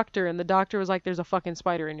the doctor, and the doctor was like, "There's a fucking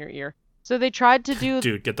spider in your ear." So they tried to do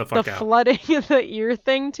Dude, get the fuck out. flooding of the ear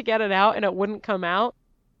thing to get it out, and it wouldn't come out.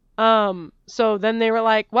 So then they were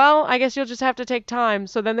like, well, I guess you'll just have to take time.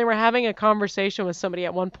 So then they were having a conversation with somebody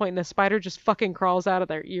at one point, and the spider just fucking crawls out of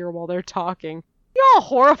their ear while they're talking. You know how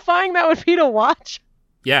horrifying that would be to watch?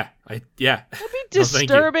 Yeah. That'd be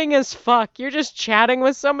disturbing as fuck. You're just chatting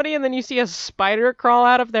with somebody, and then you see a spider crawl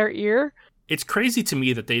out of their ear. It's crazy to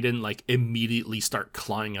me that they didn't like immediately start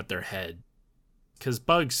clawing at their head. Because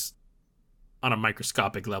bugs, on a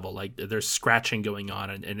microscopic level, like there's scratching going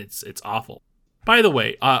on, and it's awful. By the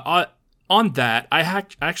way, on that, I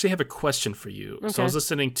actually have a question for you. Okay. So I was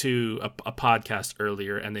listening to a podcast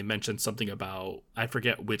earlier, and they mentioned something about, I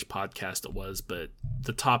forget which podcast it was, but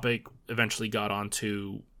the topic eventually got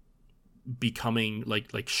onto becoming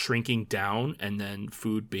like shrinking down and then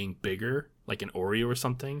food being bigger, like an Oreo or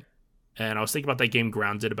something. And I was thinking about that game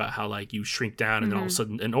Grounded, about how like you shrink down and then all of a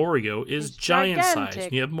sudden an Oreo is giant size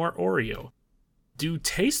and you have more Oreo. Do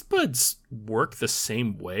taste buds work the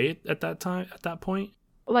same way at that point?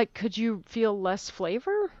 Like, could you feel less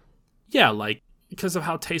flavor? Yeah, like, because of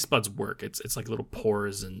how taste buds work. It's like little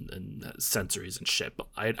pores and sensories and shit. But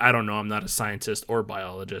I don't know. I'm not a scientist or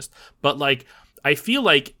biologist. But, like, I feel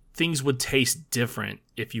like things would taste different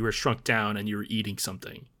if you were shrunk down and you were eating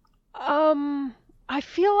something. I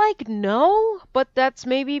feel like no, but that's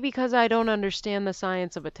maybe because I don't understand the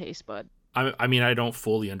science of a taste bud. I mean, I don't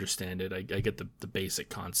fully understand it. I get the basic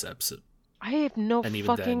concepts. I have no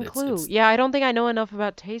fucking clue. Yeah, I don't think I know enough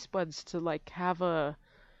about taste buds to like have a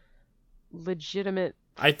legitimate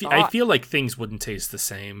I feel like things wouldn't taste the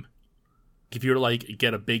same. If you were to like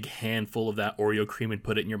get a big handful of that Oreo cream and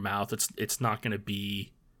put it in your mouth, it's not going to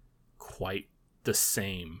be quite the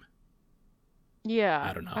same. Yeah,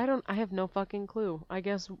 I don't know. I have no fucking clue. I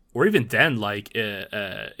guess. Or even then, like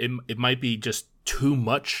it might be just too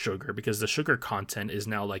much sugar because the sugar content is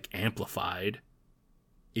now like amplified.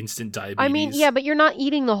 Instant diabetes. I mean, yeah, but you're not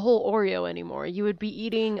eating the whole Oreo anymore. You would be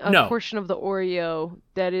eating a portion of the Oreo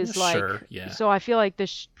that is like. Sure, yeah. So I feel like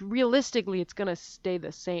realistically, it's gonna stay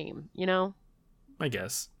the same. You know. I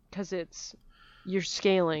guess. Because you're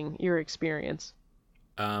scaling your experience.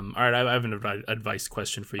 All right, I have an advice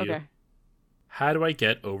question for you. Okay. How do I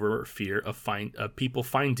get over fear of people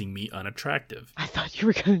finding me unattractive? I thought you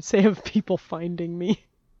were going to say of people finding me.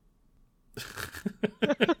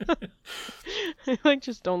 Like,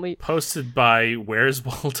 just don't leave. Posted by Where's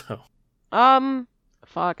Waldo?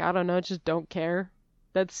 Fuck, I don't know. Just don't care.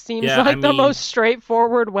 That seems the most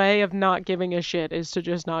straightforward way of not giving a shit is to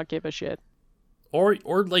just not give a shit. Or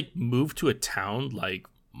like move to a town like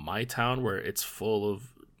my town where it's full of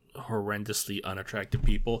horrendously unattractive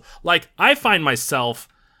people. Like, I find myself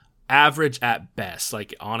average at best,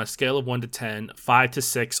 like on a scale of 1 to 10, 5 to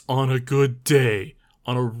 6 on a good day,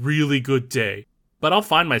 on a really good day. But I'll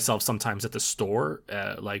find myself sometimes at the store,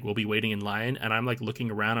 like we'll be waiting in line and I'm like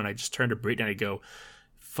looking around and I just turn to Brittany and I go,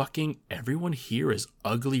 fucking everyone here is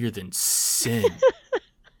uglier than sin.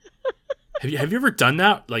 Have you ever done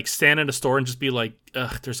that? Like stand in a store and just be like,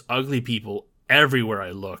 ugh, there's ugly people everywhere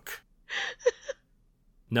I look.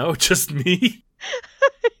 No, just me?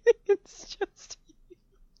 I think it's just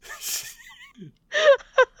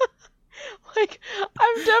like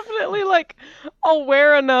I'm definitely like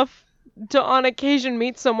aware enough to on occasion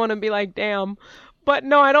meet someone and be like, damn. But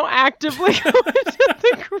no, I don't actively go into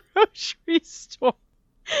the grocery store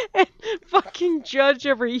and fucking judge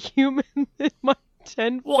every human in my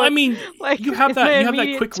 10 Well, I foot, mean, like, you have in my that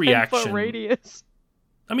immediate quick 10-foot reaction. radius.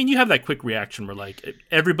 I mean, you have that quick reaction where like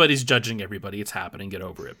everybody's judging everybody. It's happening. Get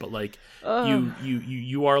over it. But like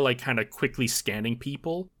you are like kind of quickly scanning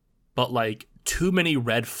people, but like too many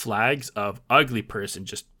red flags of ugly person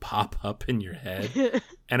just pop up in your head,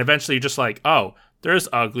 and eventually you're just like, oh, there's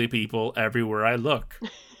ugly people everywhere I look.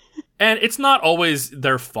 And it's not always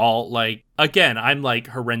their fault. Like, again, I'm like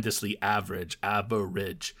horrendously average,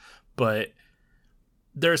 but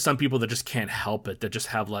there are some people that just can't help it. That just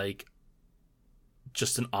have like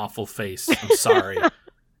just an awful face. I'm sorry.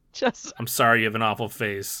 I'm sorry you have an awful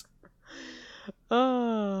face.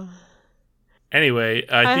 Anyway,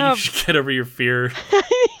 I think you should get over your fear.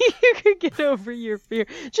 You could get over your fear.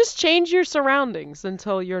 Just change your surroundings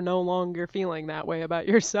until you're no longer feeling that way about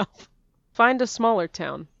yourself. Find a smaller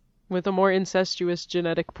town with a more incestuous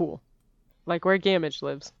genetic pool, like where Gamage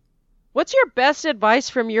lives. What's your best advice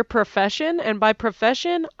from your profession? And by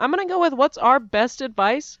profession, I'm gonna go with what's our best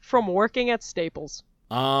advice from working at Staples.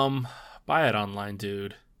 Buy it online,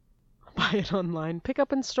 dude. Buy it online. Pick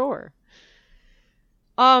up in store.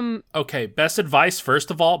 Okay, best advice,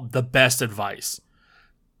 first of all, the best advice.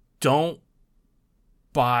 Don't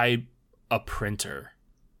buy a printer.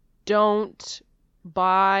 Don't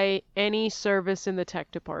buy any service in the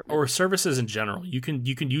tech department. Or services in general. You can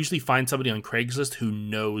usually find somebody on Craigslist who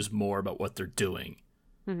knows more about what they're doing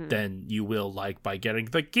than you will like by getting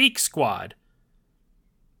the Geek Squad.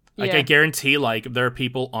 Like, I guarantee, like, there are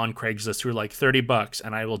people on Craigslist who are like $30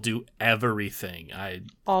 and I will do everything.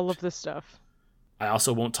 All of the stuff. I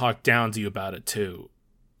also won't talk down to you about it too.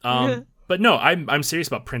 But no, I'm serious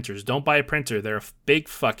about printers. Don't buy a printer. They're a big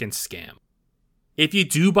fucking scam. If you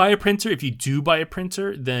do buy a printer,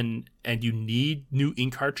 then and you need new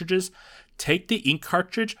ink cartridges, take the ink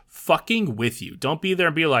cartridge fucking with you. Don't be there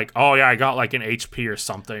and be like, oh yeah, I got like an HP or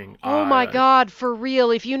something. Oh my god, for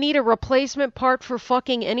real. If you need a replacement part for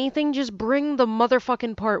fucking anything, just bring the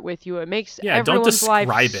motherfucking part with you. It makes everyone's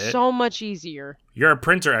life so much easier. You're a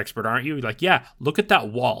printer expert, aren't you? Like, yeah, look at that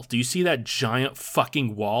wall. Do you see that giant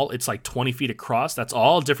fucking wall? It's like 20 feet across. That's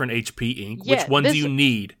all different HP ink. Yeah, which one do you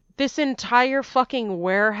need? This entire fucking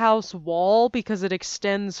warehouse wall, because it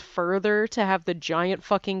extends further to have the giant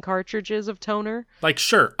fucking cartridges of toner. Like,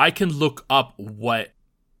 sure, I can look up what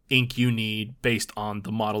ink you need based on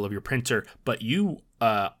the model of your printer, but you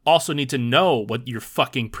also need to know what your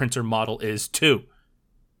fucking printer model is too.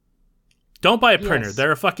 Don't buy a printer. Yes.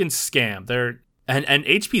 They're a fucking scam. And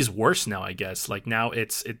HP's worse now, I guess. Like, now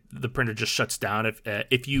the printer just shuts down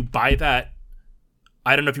if you buy that.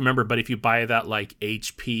 I don't know if you remember, but if you buy that like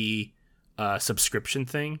HP subscription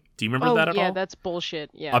thing, do you remember that at all? Yeah, that's bullshit.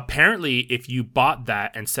 Yeah. Apparently, if you bought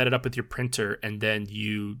that and set it up with your printer, and then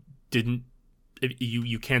you didn't,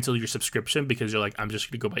 you cancel your subscription because you're like, I'm just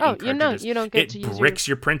gonna go buy ink cartridges. You don't get to use it bricks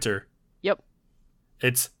your printer. Yep.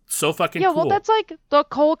 It's so fucking cool. Yeah, well, that's like the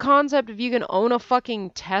whole concept of you can own a fucking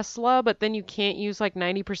Tesla, but then you can't use like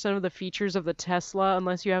 90% of the features of the Tesla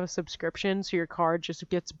unless you have a subscription, so your car just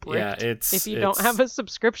gets bricked. Yeah, if you don't have a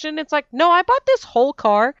subscription, it's like, no, I bought this whole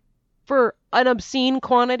car for an obscene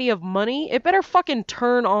quantity of money. It better fucking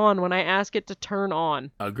turn on when I ask it to turn on.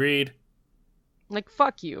 Agreed. Like,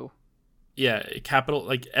 fuck you. Yeah,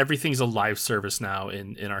 like everything's a live service now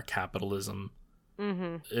in our capitalism.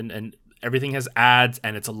 And everything has ads,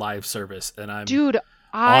 and it's a live service, and I'm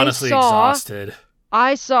honestly exhausted.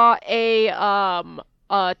 I saw a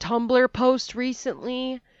Tumblr post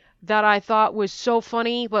recently that I thought was so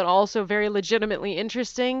funny, but also very legitimately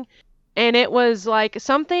interesting, and it was like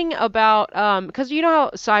something about because you know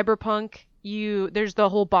how Cyberpunk, there's the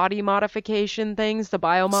whole body modification things, the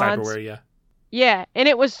biomods. Cyberware, yeah. Yeah, and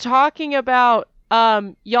it was talking about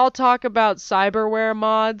y'all talk about cyberware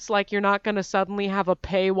mods like you're not gonna suddenly have a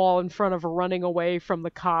paywall in front of running away from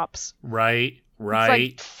the cops. Right. It's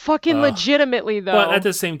like, fucking legitimately though. But at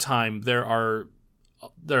the same time,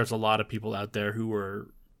 there's a lot of people out there who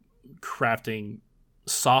are crafting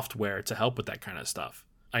software to help with that kind of stuff.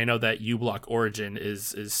 I know that uBlock Origin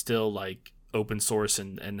is still like open source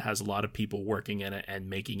and has a lot of people working in it and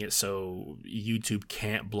making it so YouTube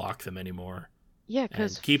can't block them anymore. Yeah,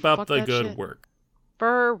 because keep up the good work.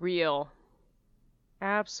 For real.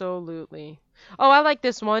 Absolutely. Oh, I like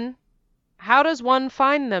this one. How does one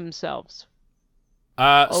find themselves?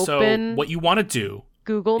 So what you want to do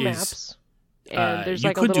Google is Maps, and there's you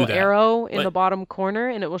like a could do little that, arrow in but- the bottom corner,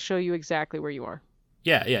 and it will show you exactly where you are.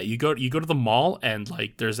 Yeah. You go to the mall, and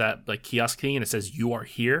like there's that like kiosk thing, and it says you are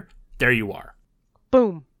here. There you are.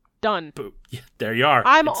 Boom. Done. Boom. Yeah, there you are.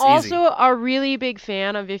 I'm It's also easy. a really big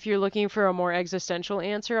fan of, if you're looking for a more existential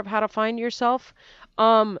answer of how to find yourself,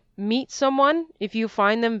 meet someone. If you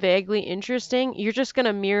find them vaguely interesting, you're just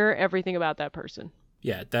gonna mirror everything about that person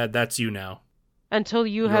Yeah, that's you now. until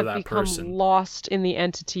you You're have that become person. lost in the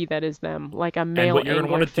entity that is them, like a And male what you're going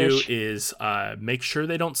to want to do anglerfish. is make sure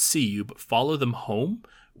they don't see you, but follow them home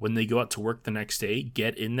when they go out to work the next day.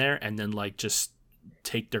 Get in there and then like just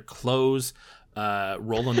take their clothes,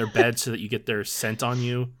 roll on their bed so that you get their scent on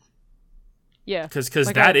you. Yeah, Because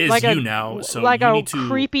like that a- is like a- you now. So like you a need to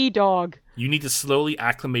creepy dog. you need to slowly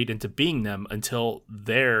acclimate into being them until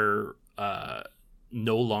they're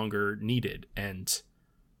no longer needed.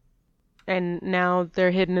 And now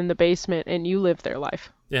they're hidden in the basement, and you live their life.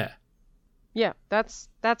 Yeah, Yeah, that's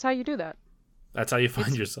how you do that. that's how you find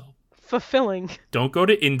It's- yourself. Fulfilling. Don't go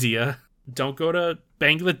to India. Don't go to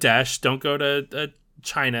Bangladesh. Don't go to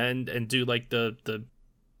China and do like the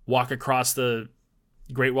walk across the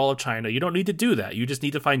Great Wall of China. You don't need to do that. You just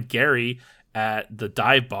need to find Gary at the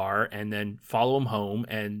dive bar and then follow him home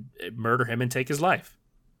and murder him and take his life.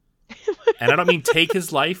 And I don't mean take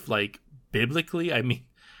his life like biblically. I mean,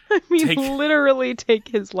 I mean, Take- literally take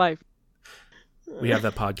his life. we have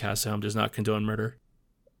that podcast, so I'm does not condone murder.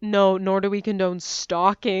 No, nor do we condone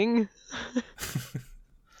stalking.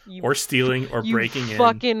 You Or stealing or you breaking in.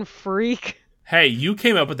 fucking freak. Hey, you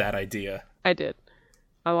came up with that idea. I did.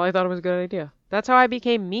 I thought it was a good idea. That's how I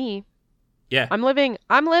became me. Yeah. I'm living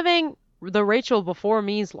the Rachel before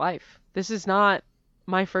me's life. This is not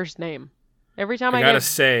my first name. Every time I gotta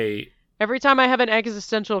say, every time I have an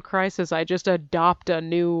existential crisis, I just adopt a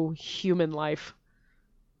new human life.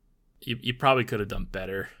 you probably could have done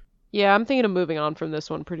better. Yeah, I'm thinking of moving on from this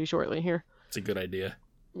one pretty shortly here. It's a good idea.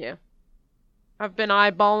 Yeah. I've been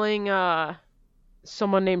eyeballing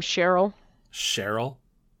someone named Cheryl. Cheryl?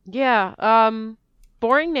 Yeah,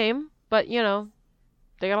 boring name, but you know,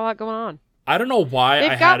 they got a lot going on. I don't know why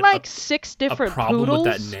They've I got had like a, 6 a different problem poodles.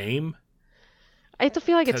 with that name. I have to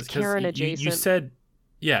feel like it's 'Cause Karen you adjacent. said,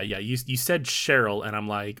 you said Cheryl, and I'm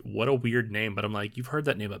like, what a weird name. But I'm like, you've heard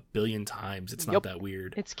that name a billion times. It's not Yep. that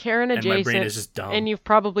weird. It's Karen And adjacent. my brain is just dumb. And you've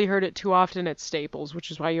probably heard it too often at Staples, which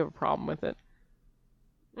is why you have a problem with it.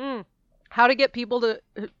 How to get people to,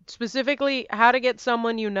 specifically, how to get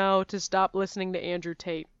someone you know to stop listening to Andrew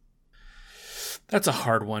Tate. That's a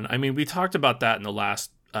hard one. I mean, we talked about that in the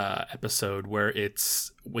last episode, where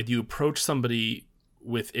it's when you approach somebody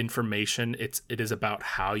with information, it is about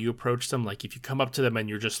how you approach them. Like if you come up to them and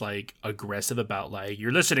you're just like aggressive about like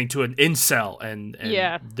you're listening to an incel, and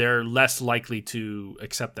Yeah. they're less likely to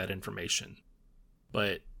accept that information.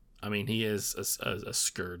 But I mean, he is a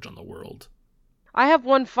scourge on the world. I have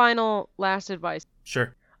one final last advice.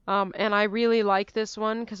 Sure. And I really like this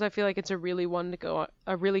one because I feel like it's a really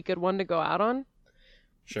good one to go out on.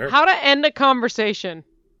 Sure. How to end a conversation.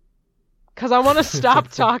 Because I want to stop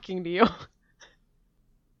talking to you.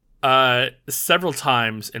 Several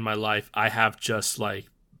times in my life, I have just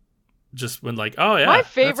been like, oh yeah, My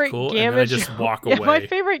favorite that's cool, and then I just walk yeah, away. my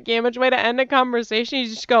favorite gamage way to end a conversation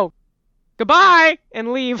is just go, goodbye,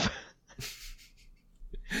 and leave.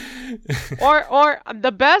 or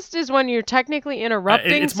the best is when you're technically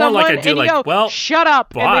interrupting it's more someone like I do, and you like, go, well, shut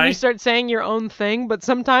up, and then bye. you start saying your own thing, but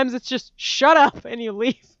sometimes it's just shut up and you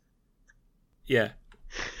leave. Yeah.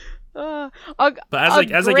 But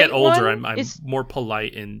But as I get older, I'm is, more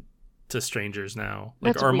polite to strangers now.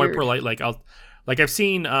 Like, That's or more weird. polite. Like I've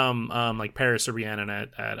seen like Paris or Rhiannon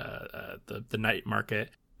at the night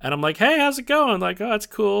market, and I'm like, hey, how's it going? Like, oh, that's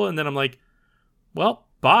cool. And then I'm like, well,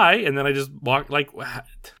 bye. And then I just walk. Like,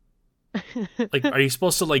 like, are you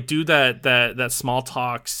supposed to like do that small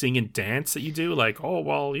talk, sing and dance that you do? Like, oh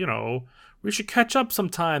well, you know, we should catch up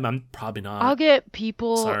sometime. I'm probably not. I'll get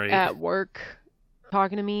people Sorry. at work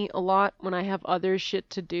talking to me a lot when I have other shit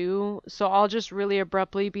to do. So I'll just really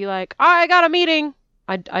abruptly be like, I got a meeting.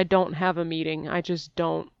 I don't have a meeting. I just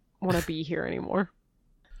don't want to be here anymore.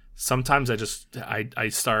 Sometimes I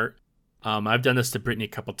start. I've done this to Brittany a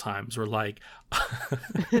couple times. We're like,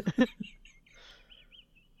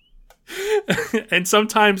 and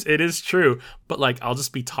sometimes it is true, but like I'll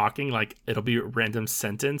just be talking, like it'll be a random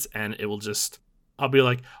sentence, and it will just. I'll be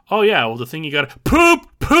like, oh yeah, well the thing you gotta poop,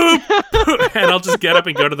 and I'll just get up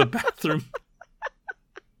and go to the bathroom.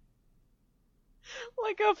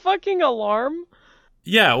 Like a fucking alarm.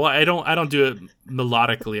 Yeah, well I don't do it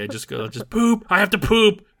melodically. I just go, poop. I have to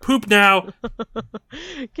poop now.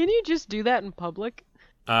 Can you just do that in public?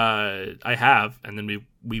 I have, and then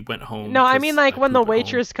we went home. No, I mean like when the poop at home.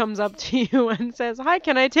 waitress comes up to you and says, "Hi,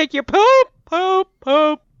 can I take your poop, poop,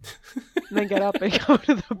 poop?" And then get up and go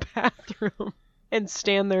to the bathroom and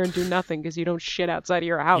stand there and do nothing because you don't shit outside of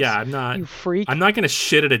your house. Yeah, I'm not. You freak. I'm not gonna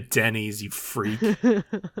shit at a Denny's, you freak.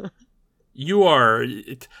 You are.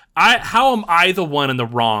 How am I the one in the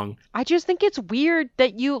wrong? I just think it's weird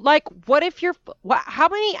that you like. What if you're? How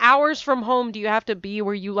many hours from home do you have to be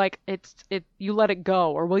where you like you let it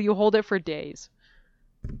go, or will you hold it for days?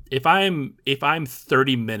 If I'm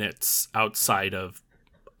 30 minutes outside of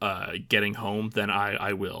getting home, then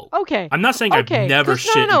I will. Okay. I'm not saying I've never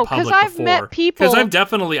shit in public before. Because I've met people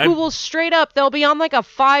who will straight up, they'll be on like a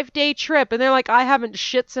 5-day trip and they're like, I haven't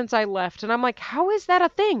shit since I left. And I'm like, how is that a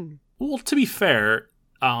thing? Well, to be fair,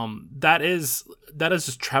 that is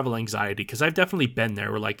just travel anxiety, because I've definitely been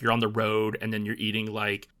there where like you're on the road and then you're eating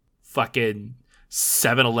like fucking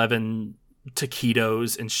 7-Eleven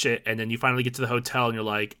taquitos and shit, and then you finally get to the hotel and you're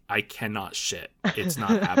like, I cannot shit. It's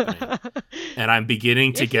not happening. And I'm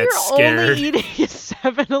beginning to get scared. If you're only eating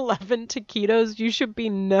 7-Eleven taquitos, you should be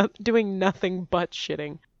doing nothing but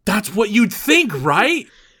shitting. That's what you'd think, right?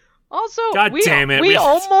 Also, God damn it. We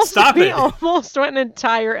almost stop it. almost went an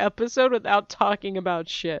entire episode without talking about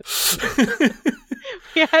shit.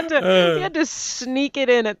 we had to sneak it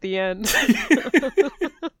in at the end.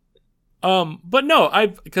 But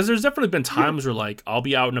no, because there's definitely been times where like I'll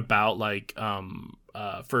be out and about like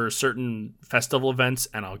for certain festival events,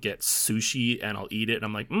 and I'll get sushi and I'll eat it and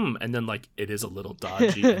I'm like, and then like it is a little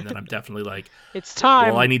dodgy, and then I'm definitely like, it's time.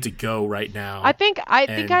 Well, I need to go right now. I think I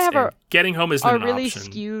have getting home is a really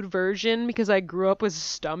skewed version because I grew up with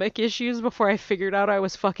stomach issues before I figured out I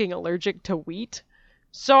was fucking allergic to wheat.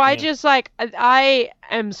 So I just like, I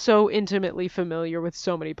am so intimately familiar with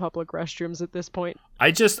so many public restrooms at this point.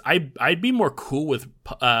 I'd be more cool with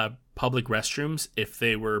public restrooms if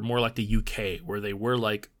they were more like the UK, where they were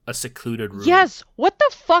like a secluded room. Yes. What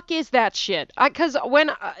the fuck is that shit? Because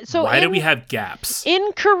why do we have gaps?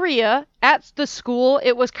 In Korea, at the school,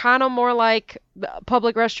 it was kind of more like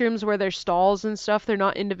public restrooms where there's stalls and stuff. They're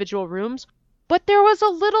not individual rooms. But there was a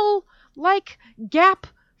little like gap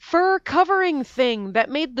fur covering thing that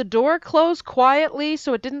made the door close quietly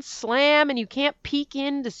so it didn't slam and you can't peek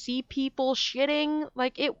in to see people shitting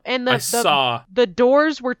like it, and the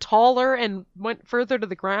doors were taller and went further to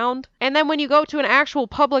the ground. And then when you go to an actual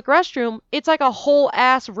public restroom, it's like a whole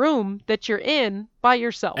ass room that you're in by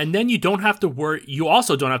yourself. And then you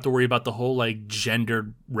also don't have to worry about the whole like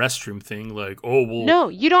gendered restroom thing, like, oh well, no,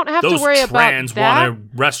 you don't have to worry about that. Those trans want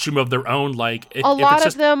a restroom of their own. Like if lot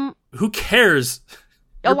of them, who cares?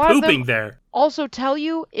 You're pooping there. Also tell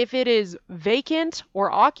you if it is vacant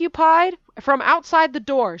or occupied from outside the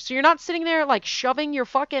door. So you're not sitting there like shoving your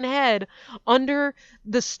fucking head under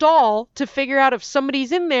the stall to figure out if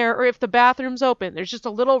somebody's in there or if the bathroom's open. There's just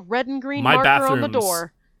a little red and green marker on the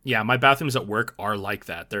door. Yeah, my bathrooms at work are like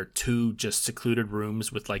that. They're two just secluded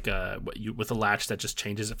rooms with like with a latch that just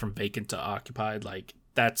changes it from vacant to occupied. Like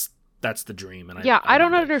that's the dream. And I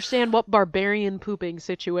don't understand what barbarian pooping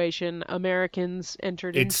situation Americans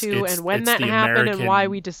entered into and when that happened and why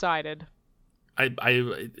we decided.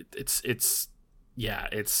 It's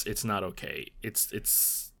not okay.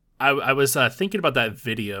 I was thinking about that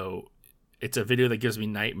video. It's a video that gives me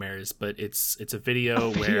nightmares, but it's a video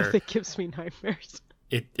that gives me nightmares.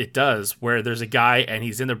 It does, where there's a guy and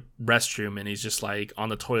he's in the restroom and he's just like on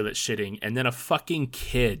the toilet shitting, and then a fucking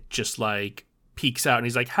kid just like peeks out and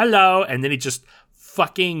he's like, hello, and then he just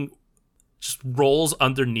rolls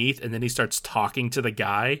underneath and then he starts talking to the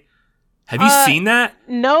guy. Have you seen that?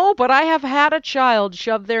 No, but I have had a child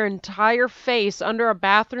shove their entire face under a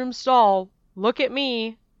bathroom stall, look at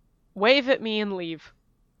me, wave at me, and leave.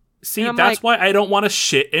 See, that's why I don't want to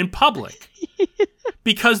shit in public.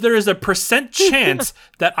 Because there is a % chance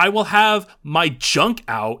that I will have my junk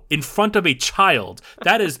out in front of a child.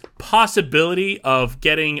 That is possibility of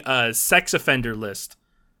getting a sex offender list.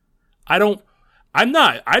 I'm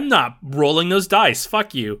not rolling those dice.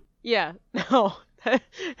 Fuck you. Yeah, no.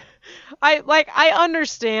 I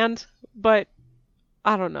understand, but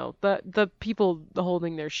I don't know. The people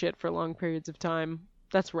holding their shit for long periods of time,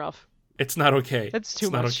 that's rough. It's not okay. That's too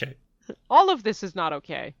much. It's not okay. All of this is not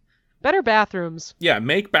okay. Better bathrooms. Yeah,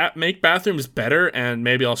 make bathrooms better, and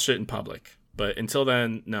maybe I'll shit in public. But until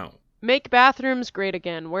then, no. Make bathrooms great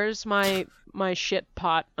again. Where's my shit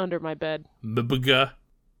pot under my bed? Mabuga.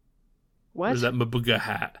 What? Where's that Mabuga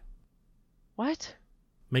hat? What?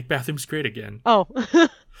 Make bathrooms great again. Oh.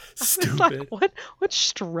 Stupid. Like, what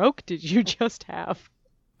stroke did you just have?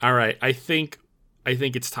 All right, I think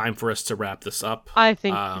it's time for us to wrap this up. I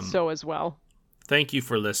think so as well. Thank you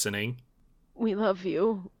for listening. We love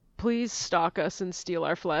you. Please stalk us and steal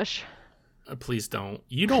our flesh. Please don't.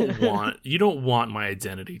 You don't want my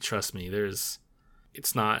identity. Trust me.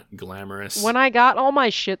 It's not glamorous. When I got all my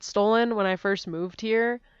shit stolen when I first moved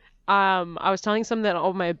here, I was telling some that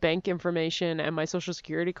all my bank information and my social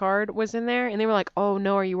security card was in there, and they were like, "Oh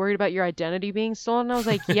no, are you worried about your identity being stolen?" And I was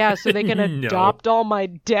like, "Yeah, so they can No. adopt all my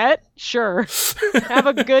debt? Sure. Have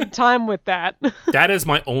a good time with that." That is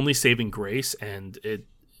my only saving grace, and it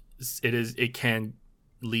can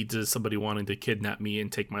lead to somebody wanting to kidnap me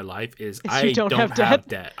and take my life. I don't have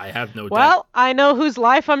debt. I have no debt. Well, I know whose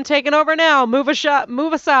life I'm taking over now. Move aside,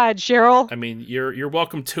 Cheryl. I mean, you're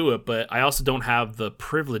welcome to it, but I also don't have the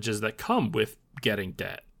privileges that come with getting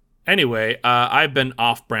debt. Anyway, I've been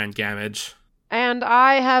off-brand Gamage. And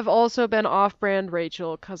I have also been off-brand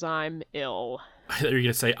Rachel because I'm ill. I thought you were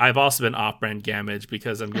going to say, I've also been off-brand Gamage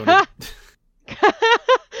because I'm going to...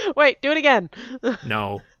 Wait, do it again.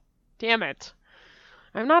 No. Damn it.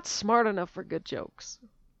 I'm not smart enough for good jokes.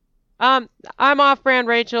 I'm off-brand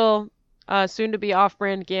Rachel, soon to be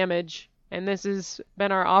off-brand Gamage, and this has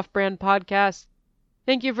been our off-brand podcast.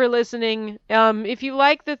 Thank you for listening. If you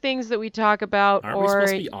like the things that we talk about, Aren't we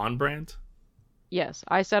supposed to be on-brand? Yes,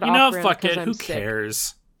 I said off-brand. You know, fuck it. Who sick.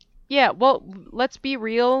 cares? Yeah, well, let's be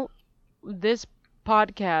real. This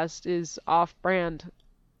podcast is off-brand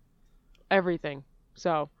everything.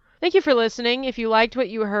 So, thank you for listening. If you liked what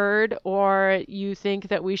you heard, or you think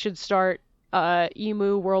that we should start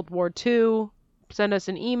Emu World War II, send us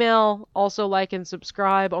an email. Also like and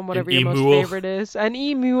subscribe on whatever your most favorite is. An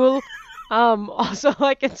emu. Also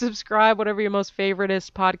like and subscribe whatever your most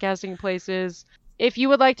favoriteest podcasting place is. If you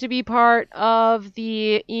would like to be part of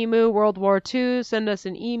the Emu World War II, send us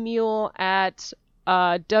an email at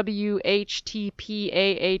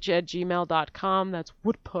whtpah@gmail.com. That's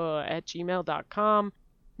woodpa@gmail.com.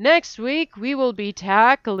 Next week, we will be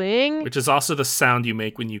tackling... Which is also the sound you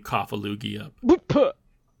make when you cough a loogie up. Woodpa.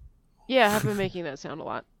 Yeah, I've been making that sound a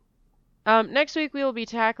lot. Next week, we will be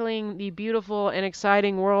tackling the beautiful and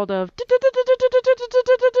exciting world of...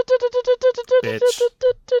 Bitch.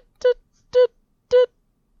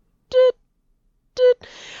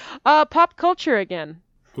 Pop culture again.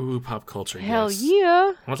 Ooh, pop culture. Hell yes. yeah.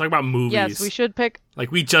 I want to talk about movies. Yes, we should pick.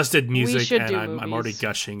 Like, we just did music, and I'm movies. already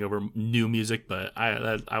gushing over new music, but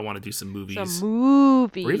I want to do some movies. Some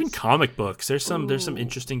movies. Or even comic books. There's some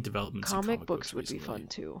interesting developments in comic books would recently. be fun,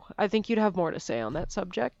 too. I think you'd have more to say on that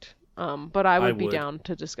subject, but I would be down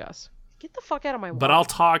to discuss. Get the fuck out of my way. But I'll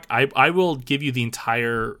talk. I will give you the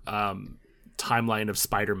entire timeline of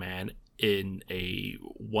Spider-Man in a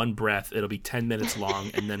one breath. It'll be 10 minutes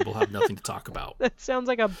long, and then we'll have nothing to talk about. That sounds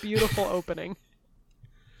like a beautiful opening.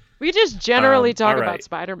 We just generally talk about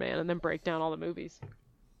Spider-Man and then break down all the movies.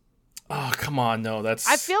 Oh, come on. No, I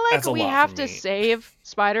feel like we have to save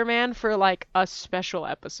Spider-Man for like a special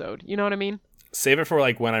episode. You know what I mean? Save it for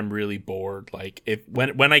like when I'm really bored. Like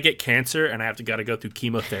when I get cancer and I gotta go through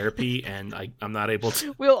chemotherapy and I'm not able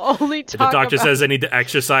to. We'll only talk the doctor says I need to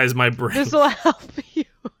exercise my brain. This will help you.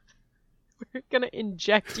 We're gonna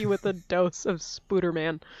inject you with a dose of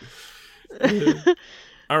Spooderman.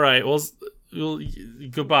 All right. Well,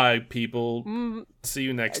 goodbye, people. See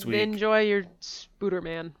you next week. Enjoy your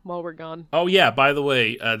Spooderman while we're gone. Oh yeah. By the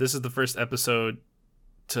way, this is the first episode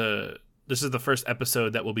that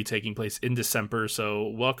will be taking place in December. So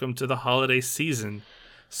welcome to the holiday season.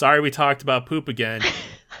 Sorry we talked about poop again.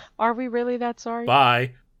 Are we really that sorry?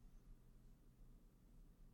 Bye.